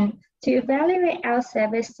and to evaluate our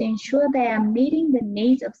service to ensure they are meeting the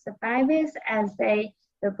needs of survivors as they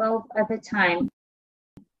evolve over time.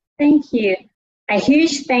 Thank you. A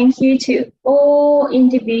huge thank you to all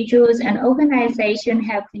individuals and organizations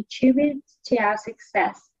who have contributed to our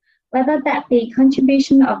success, whether that be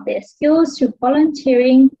contribution of their skills to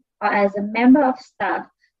volunteering or as a member of staff.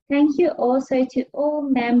 Thank you also to all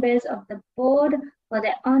members of the board for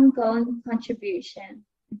their ongoing contribution.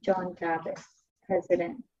 John Jarvis,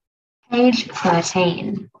 President. Page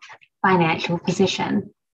 13, financial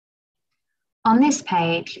position. On this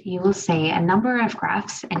page, you will see a number of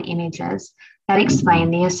graphs and images that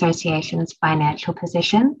explain the association's financial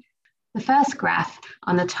position. The first graph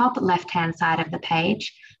on the top left-hand side of the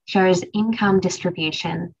page shows income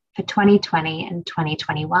distribution for 2020 and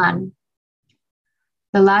 2021.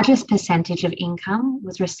 The largest percentage of income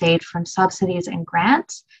was received from subsidies and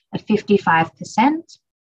grants at 55%,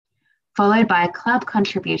 followed by club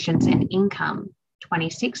contributions and income,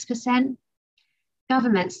 26%,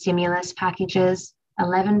 government stimulus packages,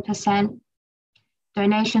 11%,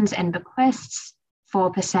 donations and bequests,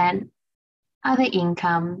 4%, other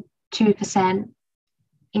income, 2%,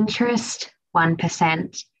 interest,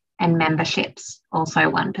 1%, and memberships, also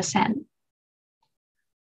 1%.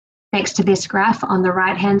 Next to this graph on the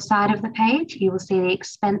right-hand side of the page, you will see the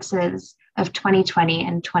expenses of 2020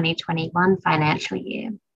 and 2021 financial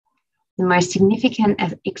year. The most significant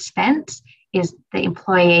expense is the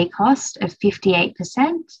employee cost of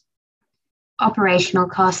 58%, operational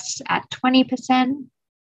costs at 20%,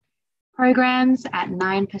 programs at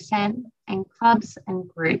 9%, and clubs and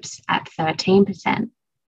groups at 13%.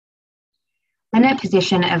 The net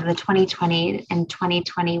position of the 2020 and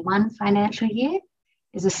 2021 financial year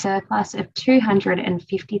is a surplus of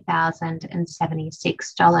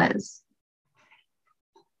 $250,076.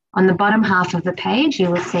 On the bottom half of the page,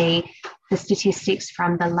 you will see the statistics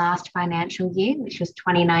from the last financial year, which was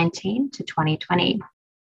 2019 to 2020.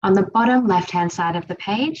 On the bottom left-hand side of the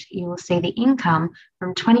page, you will see the income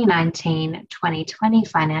from 2019-2020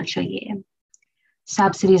 financial year.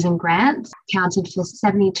 Subsidies and grants accounted for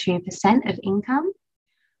 72% of income,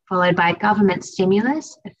 followed by government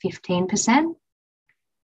stimulus of 15%,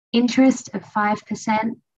 interest of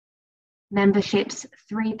 5%, memberships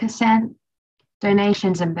 3%,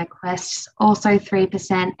 donations and bequests also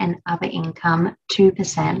 3%, and other income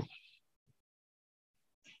 2%.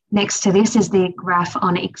 Next to this is the graph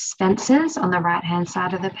on expenses on the right-hand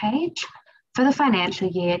side of the page for the financial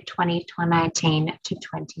year 2019 to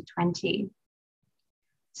 2020.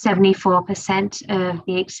 74% of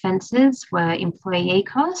the expenses were employee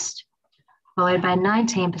cost, followed by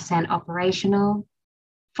 19% operational,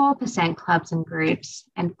 4% clubs and groups,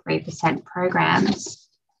 and 3% programs.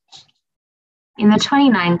 In the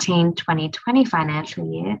 2019-2020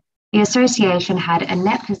 financial year, the association had a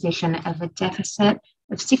net position of a deficit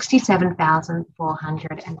of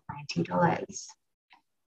 $67,490.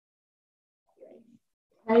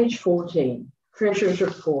 Page 14, Treasurer's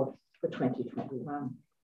Report for 2021.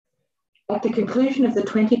 At the conclusion of the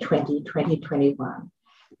 2020-2021,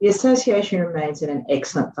 the association remains in an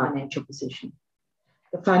excellent financial position.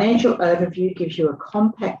 The financial overview gives you a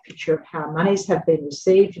compact picture of how monies have been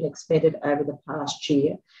received and expended over the past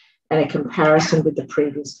year and a comparison with the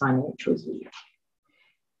previous financial year.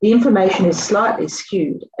 The information is slightly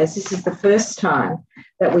skewed as this is the first time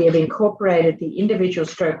that we have incorporated the individual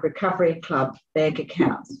stroke recovery club bank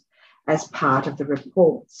accounts as part of the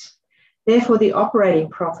reports. Therefore, the operating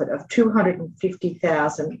profit of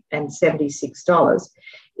 $250,076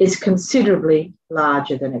 is considerably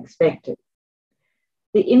larger than expected.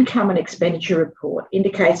 The income and expenditure report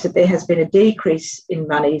indicates that there has been a decrease in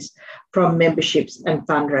monies from memberships and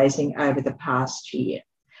fundraising over the past year.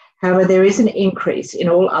 However, there is an increase in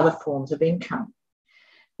all other forms of income.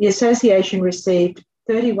 The Association received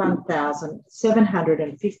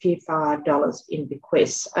 $31,755 in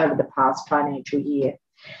bequests over the past financial year,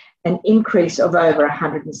 an increase of over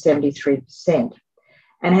 173%,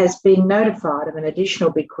 and has been notified of an additional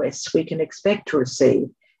bequests we can expect to receive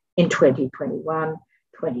in 2021-2022.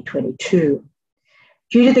 Due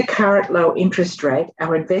to the current low interest rate,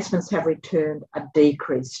 our investments have returned a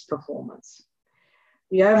decreased performance.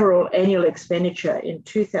 The overall annual expenditure in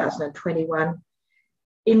 2021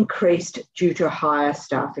 increased due to higher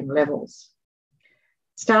staffing levels.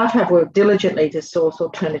 Staff have worked diligently to source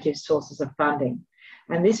alternative sources of funding,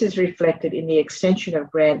 and this is reflected in the extension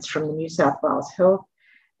of grants from the New South Wales Health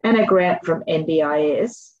and a grant from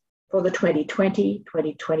NDIS for the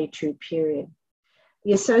 2020-2022 period.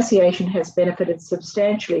 The Association has benefited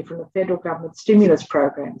substantially from the federal government stimulus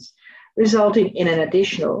programs, resulting in an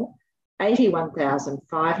additional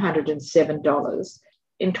 $81,507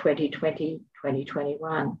 in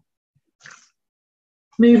 2020-2021.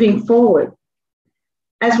 Moving forward,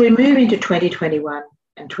 as we move into 2021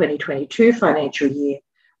 and 2022 financial year,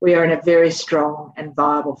 we are in a very strong and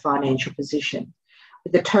viable financial position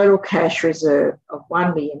with a total cash reserve of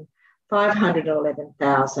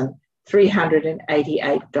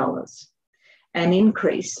 $1,511,388, an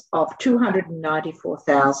increase of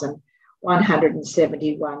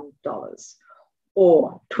 $294,171,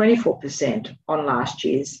 or 24% on last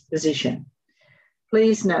year's position.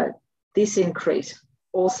 Please note, this increase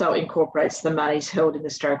also incorporates the monies held in the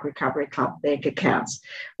Stroke Recovery Club bank accounts,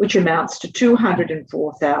 which amounts to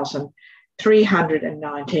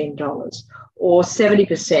 $204,319, or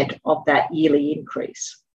 70% of that yearly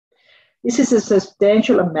increase. This is a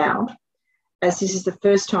substantial amount, as this is the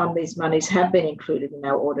first time these monies have been included in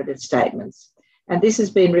our audited statements, and this has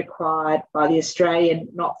been required by the Australian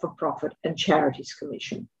Not-for-Profit and Charities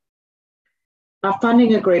Commission. Our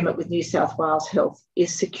funding agreement with New South Wales Health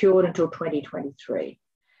is secured until 2023.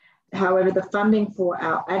 However, the funding for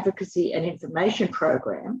our advocacy and information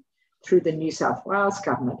program through the New South Wales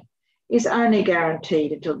Government is only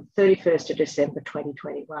guaranteed until the 31st of December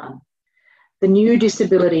 2021. The new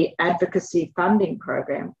Disability Advocacy Funding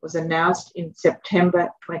Program was announced in September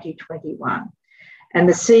 2021, and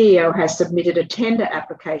the CEO has submitted a tender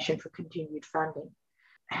application for continued funding.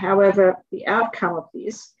 However, the outcome of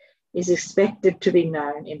this is expected to be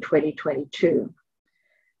known in 2022.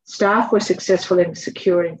 Staff were successful in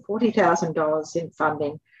securing $40,000 in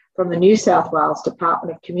funding from the New South Wales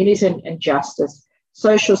Department of Communities and Justice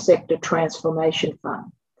Social Sector Transformation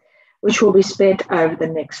Fund, which will be spent over the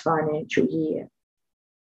next financial year.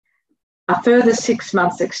 A further 6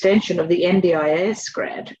 months extension of the NDIS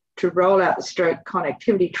grant to roll out the Stroke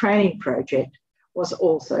Connectivity Training Project was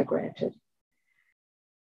also granted.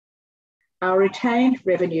 Our retained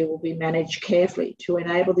revenue will be managed carefully to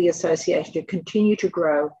enable the Association to continue to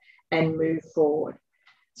grow and move forward.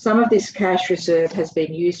 Some of this cash reserve has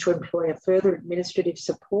been used to employ a further administrative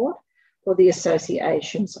support for the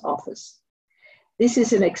Association's office. This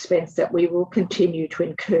is an expense that we will continue to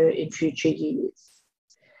incur in future years.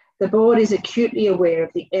 The board is acutely aware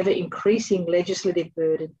of the ever-increasing legislative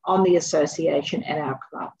burden on the Association and our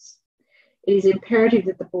clubs. It is imperative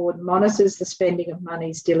that the board monitors the spending of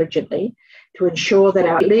monies diligently to ensure that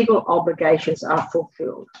our legal obligations are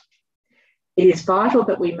fulfilled. It is vital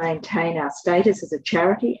that we maintain our status as a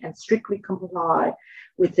charity and strictly comply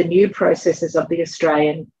with the new processes of the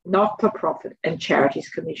Australian Not-for-Profit and Charities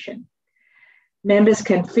Commission. Members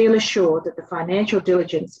can feel assured that the financial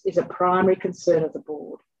diligence is a primary concern of the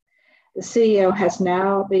board. The CEO has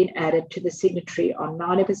now been added to the signatory on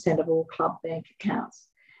 90% of all club bank accounts,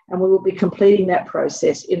 and we will be completing that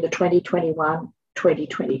process in the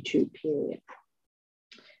 2021-2022 period.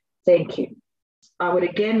 Thank you. I would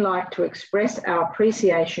again like to express our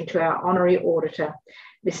appreciation to our Honorary Auditor,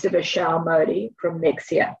 Mr. Vishal Modi from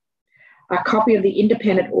Nexia. A copy of the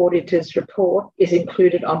Independent Auditor's report is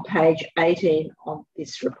included on page 18 of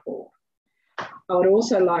this report. I would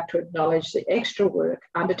also like to acknowledge the extra work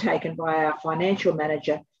undertaken by our Financial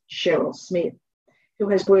Manager, Cheryl Smith, who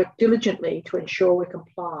has worked diligently to ensure we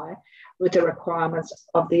comply with the requirements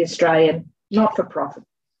of the Australian Not-for-Profit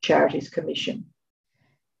Charities Commission.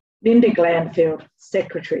 Linda Glanfield,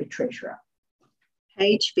 Secretary Treasurer.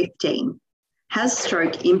 Page 15. Has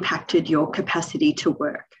stroke impacted your capacity to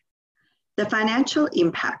work? The financial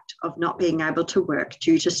impact of not being able to work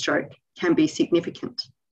due to stroke can be significant.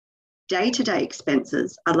 Day-to-day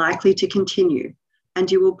expenses are likely to continue,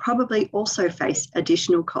 and you will probably also face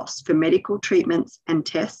additional costs for medical treatments and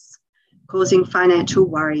tests, causing financial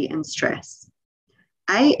worry and stress.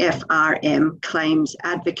 AFRM Claims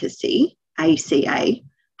Advocacy, ACA,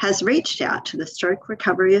 has reached out to the Stroke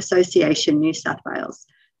Recovery Association New South Wales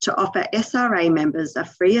to offer SRA members a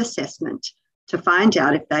free assessment to find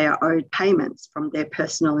out if they are owed payments from their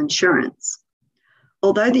personal insurance.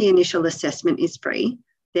 Although the initial assessment is free,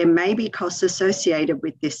 there may be costs associated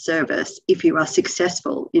with this service if you are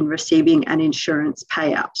successful in receiving an insurance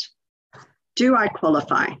payout. Do I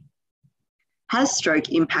qualify? Has stroke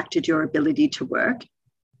impacted your ability to work,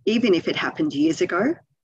 even if it happened years ago?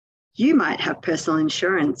 You might have personal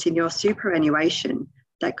insurance in your superannuation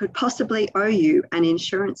that could possibly owe you an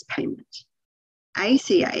insurance payment.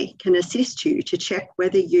 ACA can assist you to check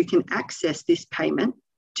whether you can access this payment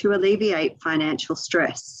to alleviate financial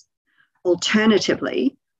stress.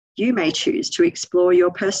 Alternatively, you may choose to explore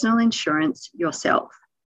your personal insurance yourself.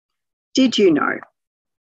 Did you know?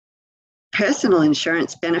 Personal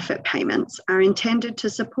insurance benefit payments are intended to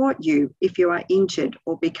support you if you are injured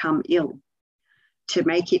or become ill. To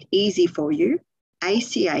make it easy for you,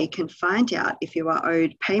 ACA can find out if you are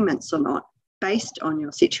owed payments or not based on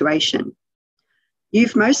your situation.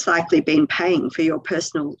 You've most likely been paying for your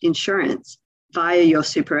personal insurance via your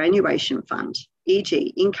superannuation fund,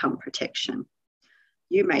 e.g. income protection.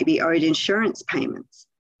 You may be owed insurance payments,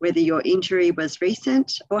 whether your injury was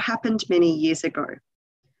recent or happened many years ago.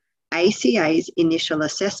 ACA's initial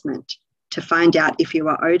assessment to find out if you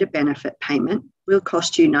are owed a benefit payment will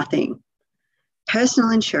cost you nothing.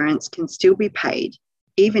 Personal insurance can still be paid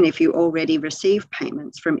even if you already receive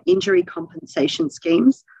payments from injury compensation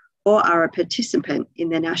schemes or are a participant in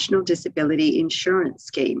the National Disability Insurance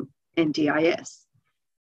Scheme, NDIS.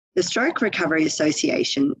 The Stroke Recovery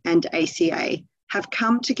Association and ACA have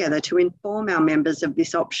come together to inform our members of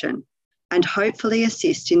this option and hopefully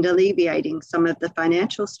assist in alleviating some of the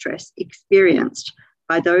financial stress experienced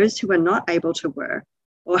by those who are not able to work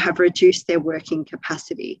or have reduced their working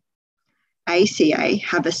capacity. ACA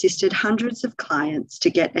have assisted hundreds of clients to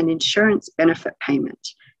get an insurance benefit payment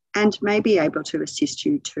and may be able to assist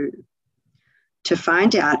you too. To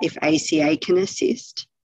find out if ACA can assist,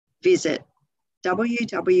 visit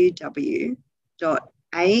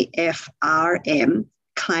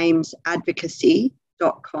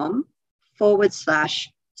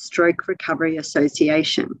www.afrmclaimsadvocacy.com/Stroke Recovery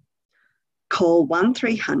Association. Call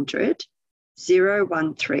 1300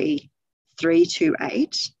 013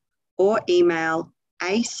 328 or email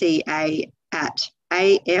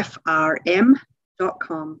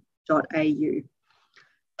aca@afrm.com.au.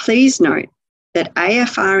 Please note that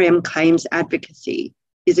AFRM Claims Advocacy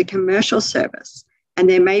is a commercial service and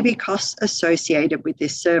there may be costs associated with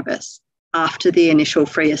this service after the initial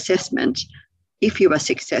free assessment if you are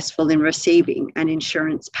successful in receiving an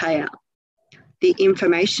insurance payout. The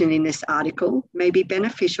information in this article may be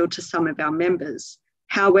beneficial to some of our members,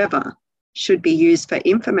 however, should be used for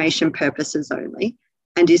information purposes only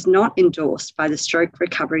and is not endorsed by the Stroke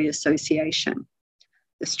Recovery Association.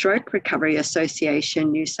 The Stroke Recovery Association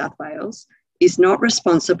New South Wales is not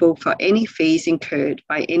responsible for any fees incurred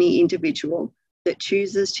by any individual that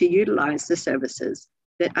chooses to utilise the services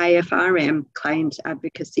that AFRM Claims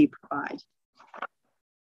Advocacy provide.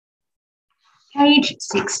 Page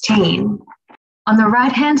 16. On the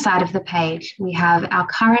right-hand side of the page, we have our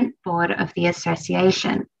current board of the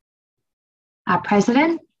association. Our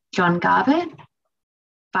President, John Garbutt,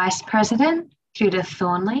 Vice President, Judith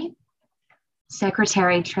Thornley,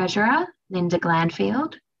 Secretary-Treasurer, Linda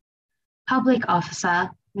Glanfield, Public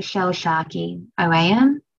Officer, Michelle Sharkey,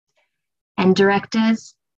 OAM, and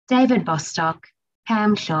Directors, David Bostock,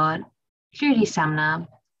 Pam Short, Judy Sumner,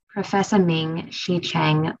 Professor Ming Shi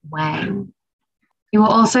Cheng Wang. You will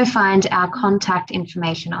also find our contact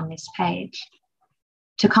information on this page.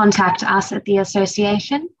 To contact us at the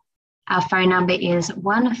association, our phone number is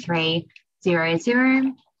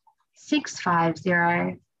 1300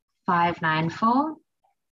 650 594.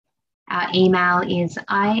 Our email is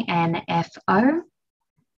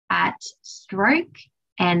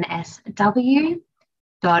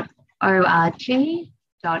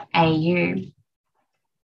info@strokeNSW.org.au.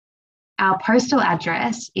 Our postal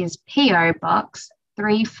address is PO Box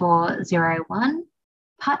 3401,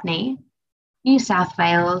 Putney, New South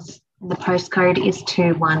Wales. The postcode is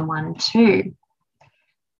 2112.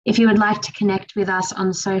 If you would like to connect with us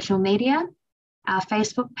on social media, our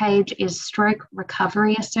Facebook page is Stroke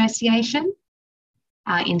Recovery Association.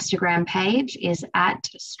 Our Instagram page is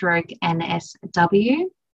 @StrokeNSW.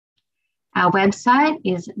 Our website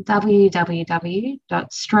is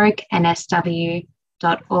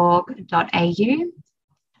www.strokensw.org.au.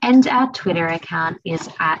 And our Twitter account is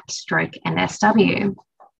 @StrokeNSW.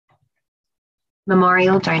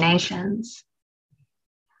 Memorial donations.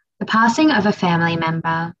 The passing of a family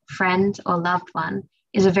member, friend, or loved one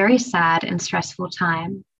is a very sad and stressful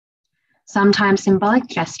time. Sometimes symbolic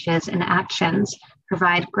gestures and actions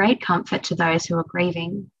provide great comfort to those who are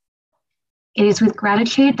grieving. It is with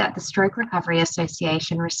gratitude that the Stroke Recovery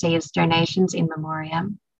Association receives donations in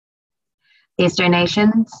memoriam. These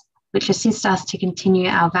donations, which assist us to continue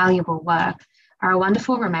our valuable work, are a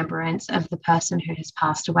wonderful remembrance of the person who has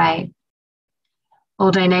passed away.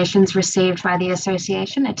 All donations received by the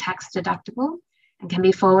association are tax deductible and can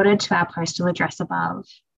be forwarded to our postal address above.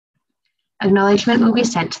 Acknowledgement will be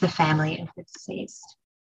sent to the family of the deceased.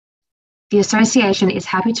 The association is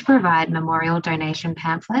happy to provide memorial donation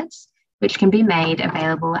pamphlets, which can be made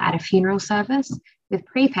available at a funeral service with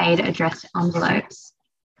prepaid addressed envelopes.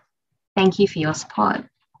 Thank you for your support.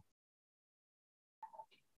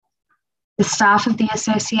 The staff of the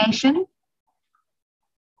association: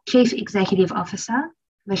 Chief Executive Officer,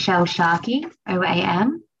 Michelle Sharkey,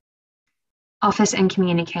 OAM. Office and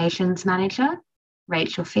Communications Manager,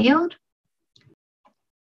 Rachel Field.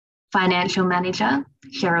 Financial Manager,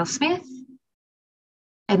 Cheryl Smith.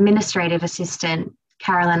 Administrative Assistant,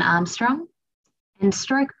 Carolyn Armstrong. And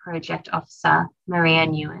Stroke Project Officer, Maria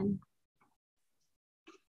Nguyen.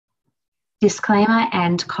 Disclaimer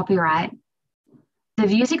and copyright. The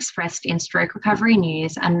views expressed in Stroke Recovery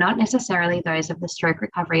News are not necessarily those of the Stroke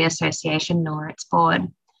Recovery Association nor its board.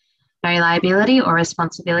 No liability or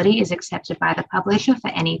responsibility is accepted by the publisher for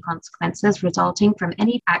any consequences resulting from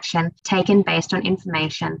any action taken based on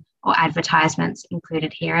information or advertisements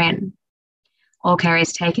included herein. All care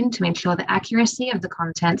is taken to ensure the accuracy of the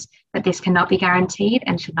contents, but this cannot be guaranteed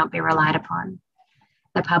and should not be relied upon.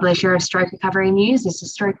 The publisher of Stroke Recovery News is the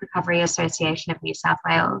Stroke Recovery Association of New South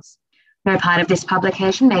Wales. No part of this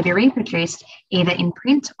publication may be reproduced either in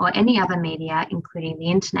print or any other media, including the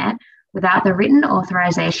internet, without the written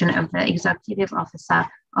authorisation of the Executive Officer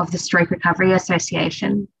of the Stroke Recovery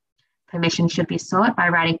Association. Permission should be sought by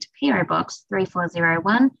writing to PO Box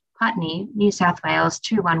 3401, Putney, New South Wales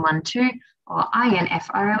 2112 or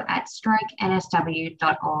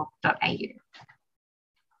info@strokensw.org.au.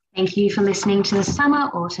 Thank you for listening to the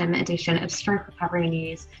summer-autumn edition of Stroke Recovery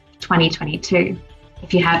News 2022.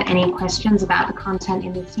 If you have any questions about the content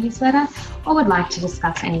in this newsletter or would like to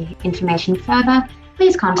discuss any information further,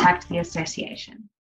 please contact the association.